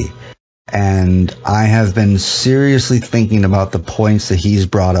Philosophy. And I have been seriously thinking about the points that he's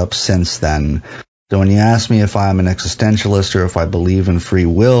brought up since then. So when you ask me if I'm an existentialist or if I believe in free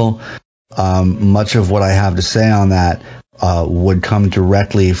will, much of what I have to say on that would come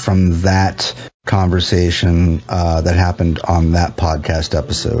directly from that conversation that happened on that podcast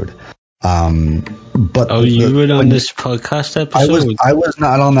episode. But you were on this podcast episode? I was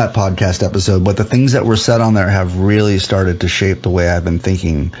not on that podcast episode, but the things that were said on there have really started to shape the way I've been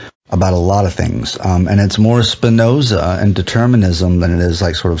thinking about a lot of things. And it's more Spinoza and determinism than it is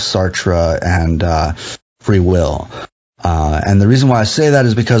like sort of Sartre and free will. And the reason why I say that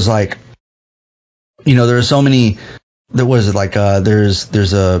is because, like, there are so many.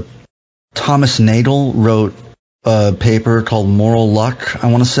 There's a Thomas Nagel wrote a paper called Moral Luck, I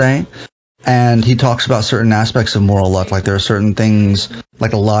want to say. And he talks about certain aspects of moral luck. Like, there are certain things,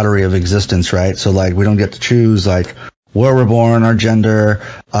 like a lottery of existence, right? So, like, we don't get to choose, like, where we're born, our gender,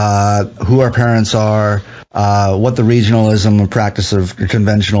 who our parents are, what the regionalism and practice of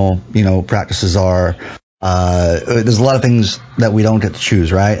conventional, practices are. There's a lot of things that we don't get to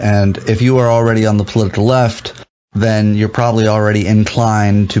choose, right? And if you are already on the political left, then you're probably already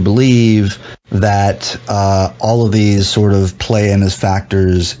inclined to believe that all of these sort of play in as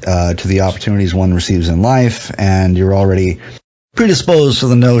factors to the opportunities one receives in life, and you're already predisposed to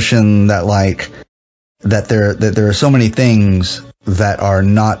the notion that, like, that there are so many things that are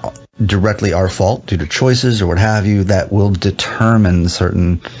not directly our fault due to choices or what have you that will determine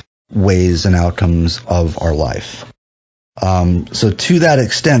certain ways and outcomes of our life. So to that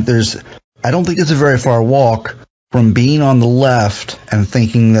extent, I don't think it's a very far walk from being on the left and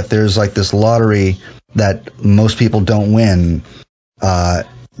thinking that there's like this lottery that most people don't win.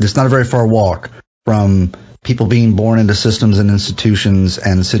 It's not a very far walk from people being born into systems and institutions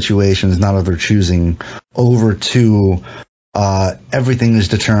and situations not of their choosing over to everything is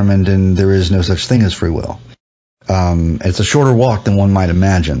determined and there is no such thing as free will. It's a shorter walk than one might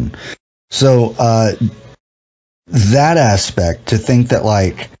imagine. So that aspect, to think that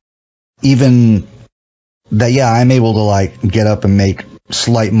like even that, yeah, I'm able to like get up and make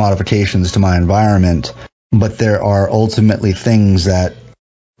slight modifications to my environment, but there are ultimately things that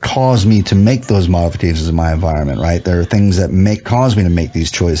cause me to make those modifications in my environment, right? There are things that cause me to make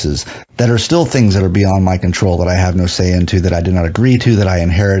these choices that are still things that are beyond my control, that I have no say into, that I did not agree to, that I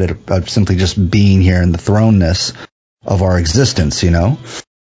inherited of simply just being here in the thrownness of our existence, you know?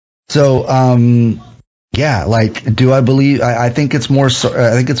 So, yeah, like, do I believe, I think it's more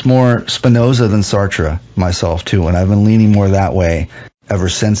Spinoza than Sartre myself too, and I've been leaning more that way ever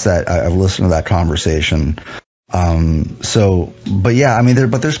since that I've listened to that conversation. But yeah, I mean,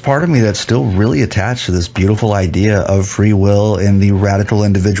 there's part of me that's still really attached to this beautiful idea of free will and the radical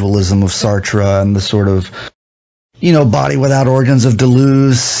individualism of Sartre and the sort of, you know, body without organs of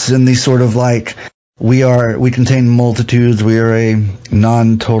Deleuze and the sort of like, we contain multitudes, we are a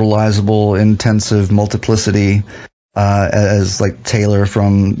non-totalizable, intensive multiplicity, as like Taylor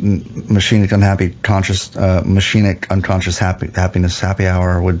from Machinic Unconscious Happiness Happy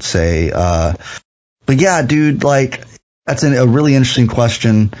Hour would say, but yeah, dude, like, that's a really interesting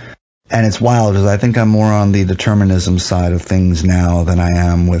question, and it's wild, because I think I'm more on the determinism side of things now than I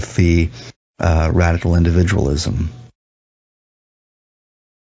am with the radical individualism.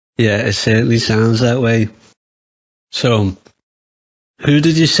 Yeah, it certainly sounds that way. So, who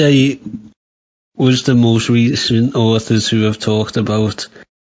did you say was the most recent authors who have talked about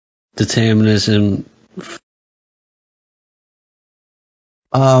determinism?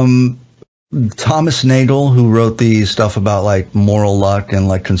 Thomas Nagel, who wrote the stuff about like moral luck and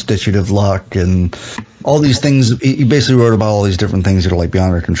like constitutive luck and all these things. He basically wrote about all these different things that are like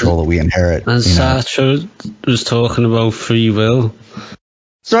beyond our control that we inherit. And Sartre was talking about free will.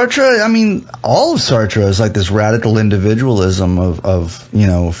 Sartre, I mean, all of Sartre is like this radical individualism of you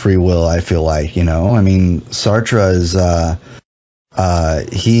know, free will, I feel like, you know. I mean, Sartre is,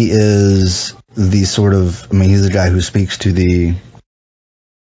 he is the sort of, I mean, he's the guy who speaks to the,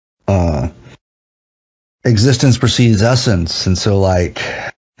 existence precedes essence. And so like,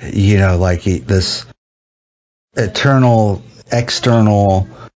 you know, like this eternal, external,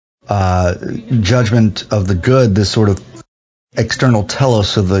 judgment of the good, this sort of external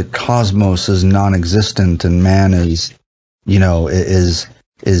telos of the cosmos is non-existent, and man is, you know, is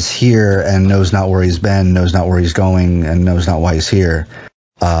here and knows not where he's been, knows not where he's going, and knows not why he's here.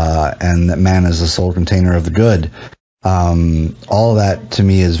 And that man is the sole container of the good. All of that to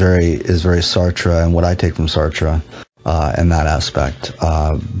me is very Sartre, and what I take from Sartre, in that aspect.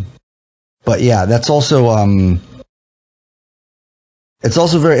 But yeah, that's also, it's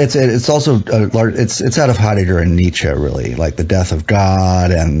also it's out of Heidegger and Nietzsche, really, like the death of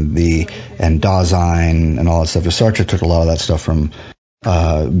God and Dasein and all that stuff. Sartre took a lot of that stuff from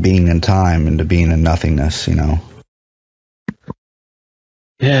being in time into being in nothingness, you know.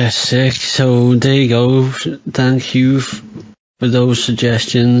 Yeah, sick. So there you go. Thank you for those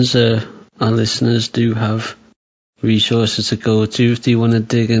suggestions. Our listeners do have resources to go to if they want to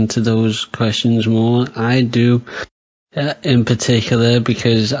dig into those questions more. I do. In particular,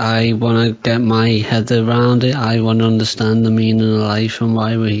 because I want to get my head around it. I want to understand the meaning of life and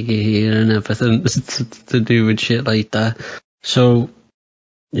why we're here and everything to do with shit like that. So,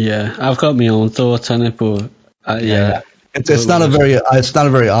 yeah, I've got my own thoughts on it, but yeah. It's not a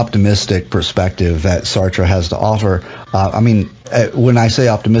very optimistic perspective that Sartre has to offer. I mean, when I say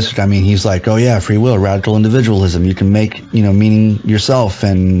optimistic, I mean he's like, oh yeah, free will, radical individualism. You can make, you know, meaning yourself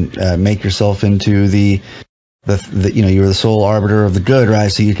and make yourself into the you know, you're the sole arbiter of the good,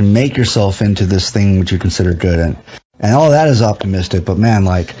 right? So you can make yourself into this thing which you consider good, and all that is optimistic. But man,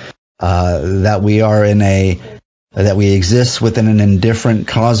 like that we exist within an indifferent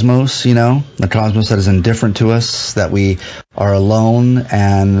cosmos, you know, a cosmos that is indifferent to us, that we are alone,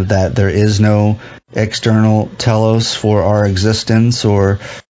 and that there is no external telos for our existence or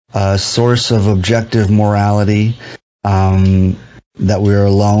source of objective morality. That we are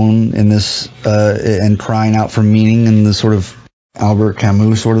alone in this, and crying out for meaning in the sort of Albert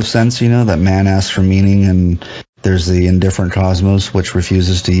Camus sort of sense, that man asks for meaning and there's the indifferent cosmos which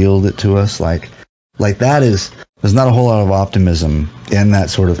refuses to yield it to us. Like there's not a whole lot of optimism in that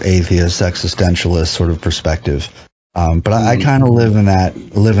sort of atheist, existentialist sort of perspective. But I kind of live in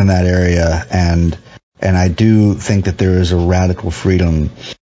that area, and I do think that there is a radical freedom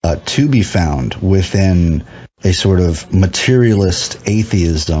to be found within a sort of materialist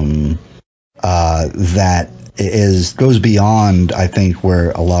atheism that goes beyond, I think,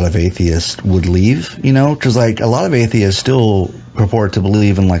 where a lot of atheists would leave, because like a lot of atheists still purport to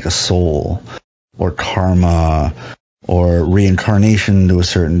believe in like a soul or karma or reincarnation to a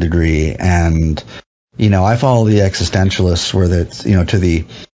certain degree. And, I follow the existentialists where that's, to the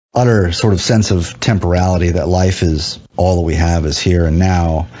utter sort of sense of temporality, that life is all that we have is here and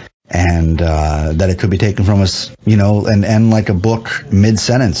now. And that it could be taken from us, and end like a book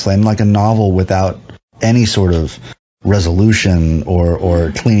mid-sentence, end like a novel without any sort of resolution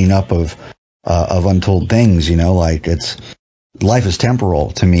or cleaning up of untold things. Like life is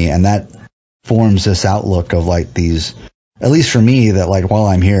temporal to me, and that forms this outlook of like these, at least for me, that like while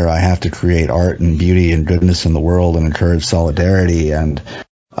I'm here, I have to create art and beauty and goodness in the world and encourage solidarity and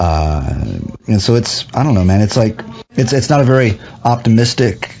so it's, I don't know, man. It's like, it's not a very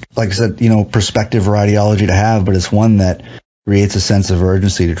optimistic, like I said, perspective or ideology to have, but it's one that creates a sense of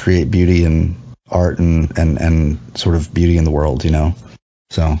urgency to create beauty and art and sort of beauty in the world,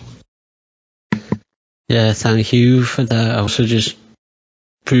 So. Yeah, thank you for that. Also just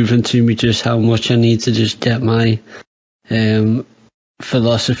proving to me just how much I need to just get my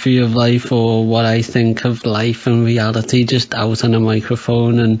philosophy of life, or what I think of life and reality, just out on a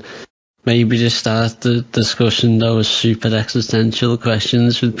microphone, and maybe just start the discussion those super existential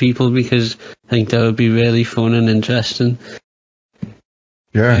questions with people, because I think that would be really fun and interesting.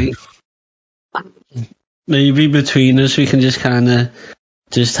 Yeah. Right? Maybe between us we can just kind of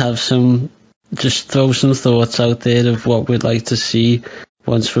just throw some thoughts out there of what we'd like to see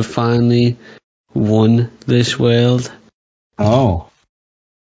once we've finally won this world. Oh.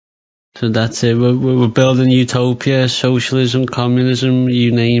 So that's it. We're building utopia, socialism, communism,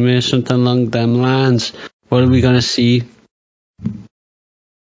 you name it, something along them lines. What are we going to see?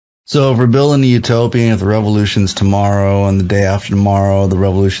 So if we're building a utopia, if the revolution's tomorrow and the day after tomorrow, the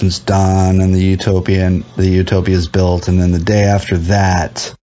revolution's done and the utopia is built, and then the day after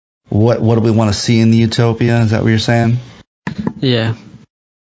that, what do we want to see in the utopia? Is that what you're saying? Yeah.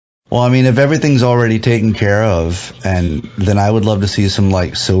 Well, I mean, if everything's already taken care of, and then I would love to see some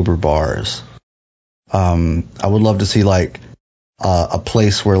like sober bars. I would love to see like a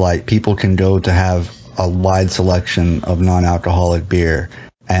place where like people can go to have a wide selection of non-alcoholic beer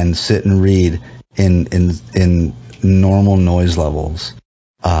and sit and read in normal noise levels,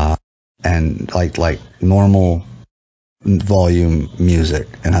 and like normal volume music.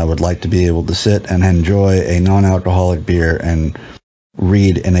 And I would like to be able to sit and enjoy a non-alcoholic beer and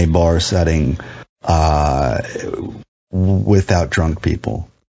read in a bar setting without drunk people.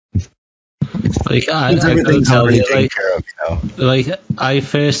 Like I gotta tell you, like I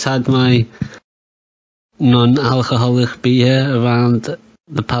first had my non-alcoholic beer around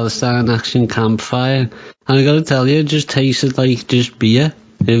the Palestine Action Campfire, and I gotta tell you, it just tasted like just beer.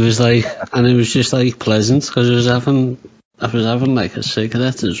 It was like, and it was just like pleasant, because I was having like a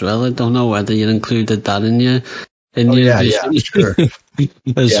cigarette as well. I don't know whether you included that in your sure.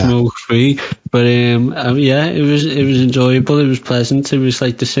 Smoke free, but yeah, it was enjoyable. It was pleasant. It was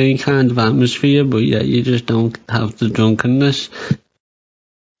like the same kind of atmosphere, but yeah, you just don't have the drunkenness.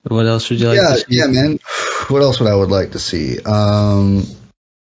 What else would you like to see? Yeah, man. What else would I like to see?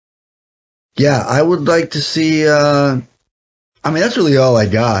 Yeah, I would like to see. I mean, that's really all I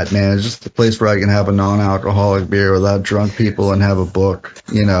got, man. It's just a place where I can have a non-alcoholic beer without drunk people and have a book,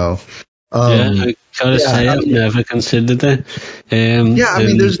 Yeah, I gotta say, I've never considered it. I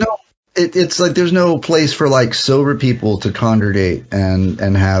mean, there's no. It's like there's no place for like sober people to congregate and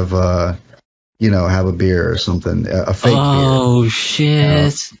have have a beer or something, a fake beer. Oh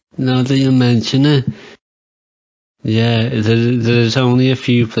shit! Now that you mention it, yeah, there's only a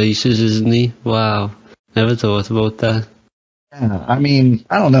few places, isn't he? Wow, never thought about that. Yeah, I mean,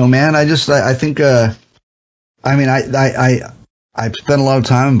 I don't know, man. I think, I mean, I spent a lot of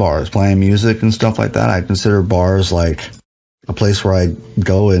time in bars playing music and stuff like that. I consider bars like a place where I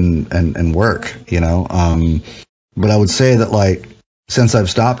go and work, but I would say that like, since I've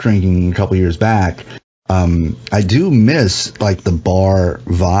stopped drinking a couple years back, I do miss like the bar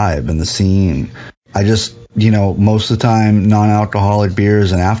vibe and the scene. I just, most of the time non-alcoholic beer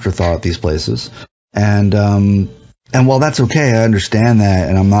is an afterthought at these places. And while that's okay, I understand that,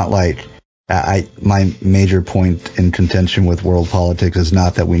 and I'm not like my major point in contention with world politics is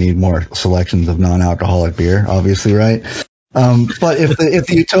not that we need more selections of non-alcoholic beer, obviously, right? But if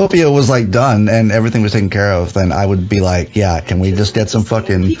the utopia was like done and everything was taken care of, then I would be like, yeah, can we just get some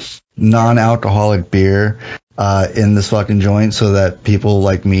fucking non-alcoholic beer in this fucking joint so that people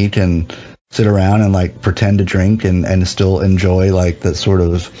like me can sit around and like pretend to drink and still enjoy like the sort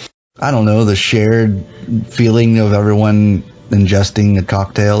of, I don't know, the shared feeling of everyone ingesting a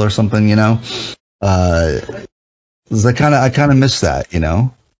cocktail or something, you know? I kind of miss that, you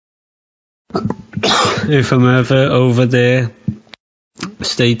know? If I'm ever over there,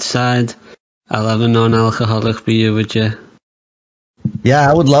 stateside, I'll have a non-alcoholic beer with you. Yeah,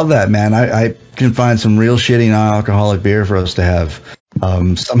 I would love that, man. I can find some real shitty non-alcoholic beer for us to have.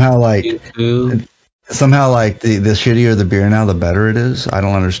 Somehow like the shittier the beer now, the better it is. I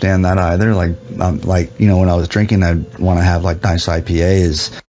don't understand that either. Like you know, when I was drinking, I'd want to have like nice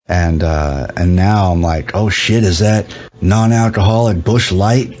IPAs, and now I'm like, oh shit, is that non-alcoholic Busch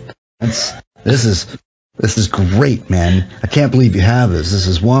Light? This is great, man. I can't believe you have this. This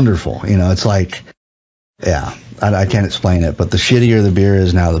is wonderful. You know, it's like, yeah, I can't explain it, but the shittier the beer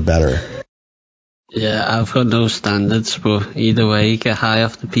is now, the better. Yeah, I've got no standards, but either way, get high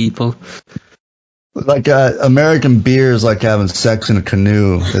off the people. Like American beer is like having sex in a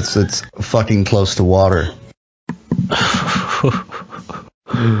canoe. It's fucking close to water.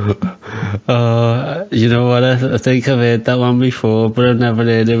 You know what? I think I've heard that one before, but I've never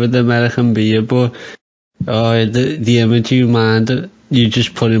heard it with American beer. But the image you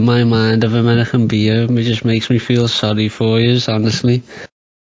just put in my mind of American beer, it just makes me feel sorry for you, honestly.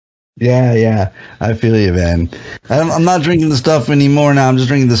 Yeah, I feel you, man. I'm not drinking the stuff anymore now. I'm just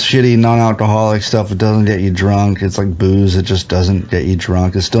drinking this shitty non-alcoholic stuff. It doesn't get you drunk. It's like booze. It just doesn't get you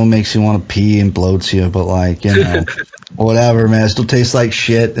drunk. It still makes you want to pee and bloats you, but like, you know, whatever, man. It still tastes like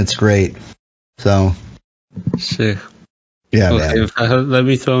shit. It's great. So. Sick. Yeah, okay, man. Let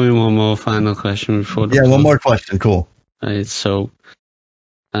me throw in one more final question before the one more question. Cool. Right, so,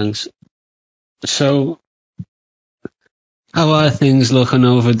 thanks. So, how are things looking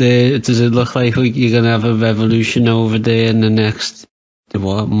over there? Does it look like you're going to have a revolution over there in the next,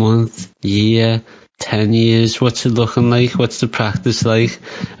 month, year, 10 years? What's it looking like? What's the practice like?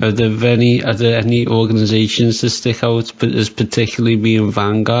 Are there any organizations that stick out as particularly being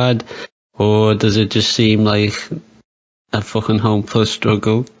vanguard? Or does it just seem like a fucking hopeless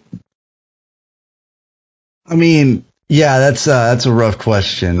struggle? I mean, yeah, that's a rough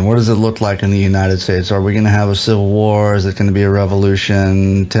question. What does it look like in the United States? Are we going to have a civil war? Is it going to be a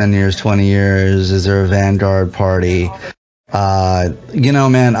revolution? 10 years, 20 years? Is there a vanguard party? You know,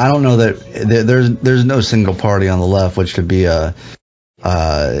 man, I don't know that there's no single party on the left which could be a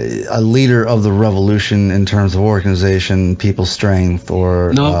leader of the revolution in terms of organization, people strength,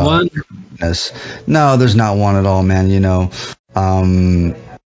 or not one. No, there's not one at all, man. You know, I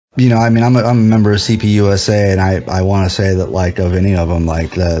mean, I'm a member of CPUSA, and I want to say that, like, of any of them,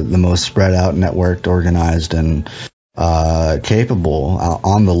 like, the most spread out, networked, organized, and capable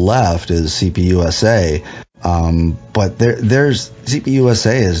on the left is CPUSA. But there's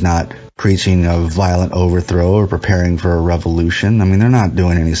CPUSA is not preaching a violent overthrow or preparing for a revolution. I mean, they're not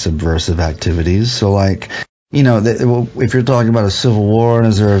doing any subversive activities. So, like, you know, if you're talking about a civil war and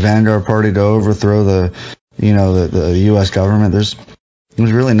is there a vanguard party to overthrow the U.S. government, there's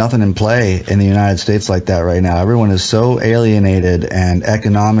really nothing in play in the United States like that right now. Everyone is so alienated and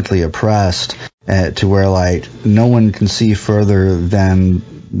economically oppressed to where, like, no one can see further than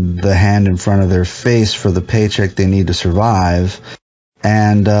the hand in front of their face for the paycheck they need to survive.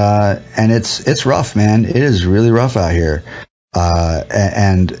 And it's rough, man. It is really rough out here.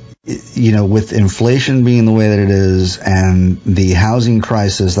 And you know, with inflation being the way that it is and the housing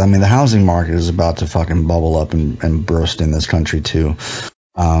crisis, I mean, the housing market is about to fucking bubble up and burst in this country too.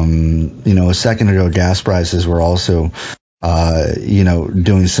 You know, a second ago, gas prices were also,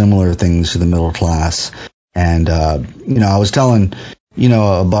 doing similar things to the middle class. And, I was telling,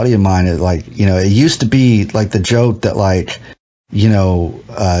 a buddy of mine, it used to be like the joke that, like,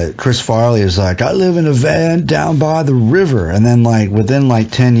 Chris Farley is like, I live in a van down by the river. And then, like, within like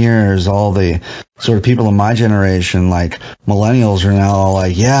 10 years, all the sort of people in my generation, like millennials, are now all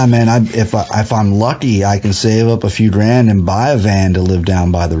like, yeah, man, if I'm lucky, I can save up a few grand and buy a van to live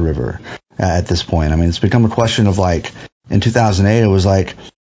down by the river at this point. I mean, it's become a question of, like, in 2008, it was like,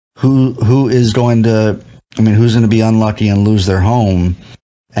 who's going to be unlucky and lose their home?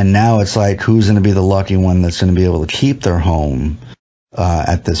 And now it's like, who's going to be the lucky one that's going to be able to keep their home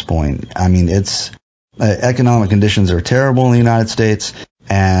at this point? I mean, it's economic conditions are terrible in the United States,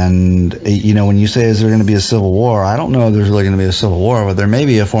 And, when you say, is there going to be a civil war? I don't know if there's really going to be a civil war, but there may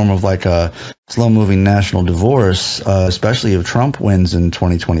be a form of like a slow-moving national divorce, especially if Trump wins in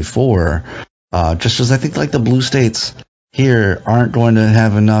 2024. Just as I think like the blue states here aren't going to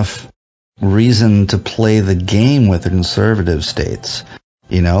have enough reason to play the game with the conservative states.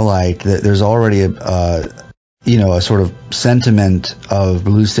 There's already a sort of sentiment of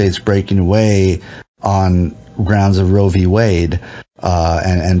blue states breaking away on grounds of Roe v. Wade,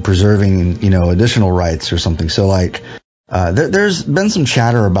 and preserving, additional rights or something. So there's been some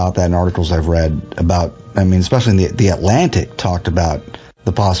chatter about that in articles I've read about, especially in the Atlantic talked about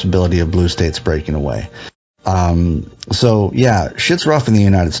the possibility of blue states breaking away. So yeah, shit's rough in the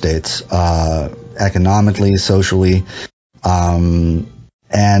United States, economically, socially,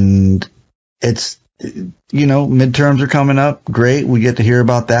 and it's, midterms are coming up. Great. We get to hear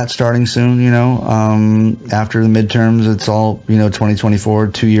about that starting soon, after the midterms, it's all, 2024,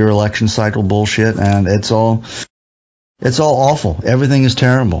 2-year election cycle bullshit. And it's all awful. Everything is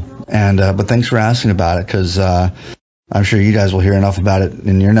terrible. And, but thanks for asking about it. 'Cause, I'm sure you guys will hear enough about it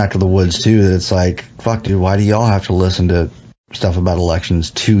in your neck of the woods too, that it's like, fuck dude, why do y'all have to listen to stuff about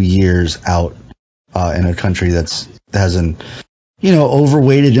elections 2 years out, in a country that has an,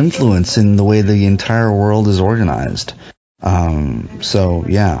 overweighted influence in the way the entire world is organized. So,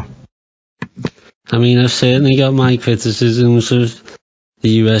 yeah. I've certainly got my criticisms of the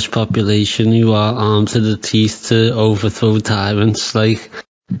US population who are armed to the teeth to overthrow tyrants.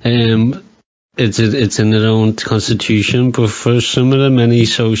 It's in their own constitution, but for some of the many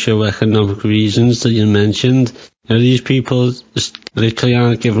socio-economic reasons that you mentioned, these people literally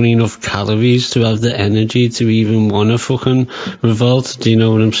aren't given enough calories to have the energy to even want to fucking revolt. Do you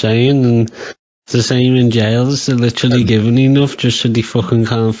know what I'm saying? And it's the same in jails. They're literally given enough just so they fucking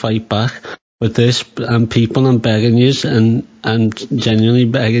can't fight back. With this, and people, I'm begging you, and genuinely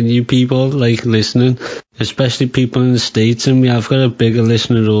begging you people, listening, especially people in the States, and we have got a bigger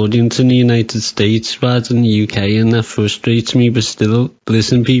listener audience in the United States rather than the UK, and that frustrates me, but still,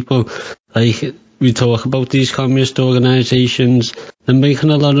 listen people, we talk about these communist organisations, they're making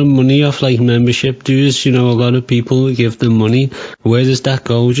a lot of money off membership dues, a lot of people give them money. Where does that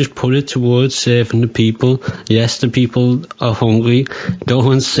go? Just put it towards serving the people. Yes, the people are hungry. Go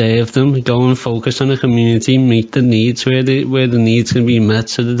and serve them. Go and focus on the community. Meet the needs where the needs can be met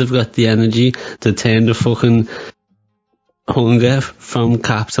so that they've got the energy to turn the fucking hunger from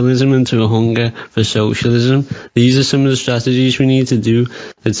capitalism into a hunger for socialism. These are some of the strategies we need to do.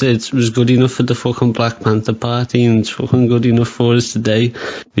 It was good enough for the fucking Black Panther Party, and it's fucking good enough for us today.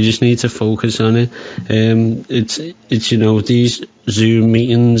 We just need to focus on it. It's these Zoom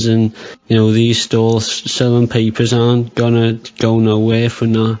meetings and these stalls selling papers aren't gonna go nowhere for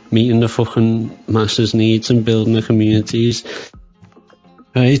not meeting the fucking masses' needs and building the communities.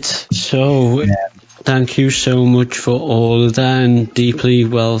 Right, so thank you so much for all of that and deeply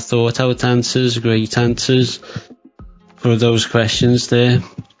well thought out answers, great answers for those questions there.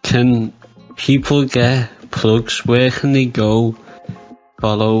 Can people get plugs? Where can they go,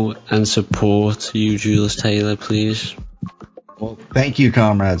 follow and support you, Jules Taylor, please? Well, thank you,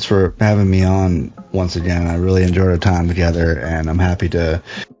 comrades, for having me on once again. I really enjoyed our time together, and I'm happy to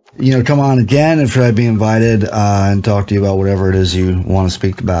come on again if I'd be invited, and talk to you about whatever it is you want to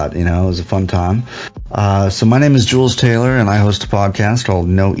speak about. It was a fun time. So my name is Jules Taylor, and I host a podcast called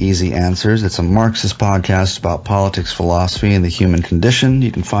No Easy Answers. It's a Marxist podcast about politics, philosophy, and the human condition.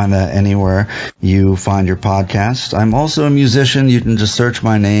 You can find that anywhere you find your podcast. I'm also a musician. You can just search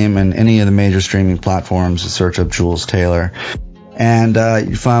my name in any of the major streaming platforms and search up Jules Taylor. And you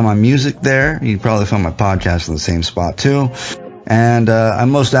can find my music there. You can probably find my podcast in the same spot too. And I'm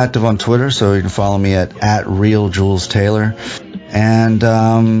most active on Twitter, so you can follow me at RealJulesTaylor. And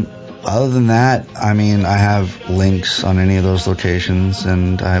other than that, I have links on any of those locations,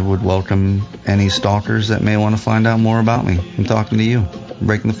 and I would welcome any stalkers that may want to find out more about me. I'm talking to you.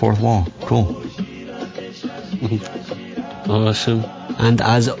 Breaking the fourth wall. Cool. Awesome. And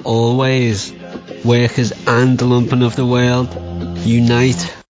as always, workers and the lumpen of the world,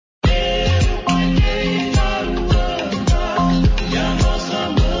 unite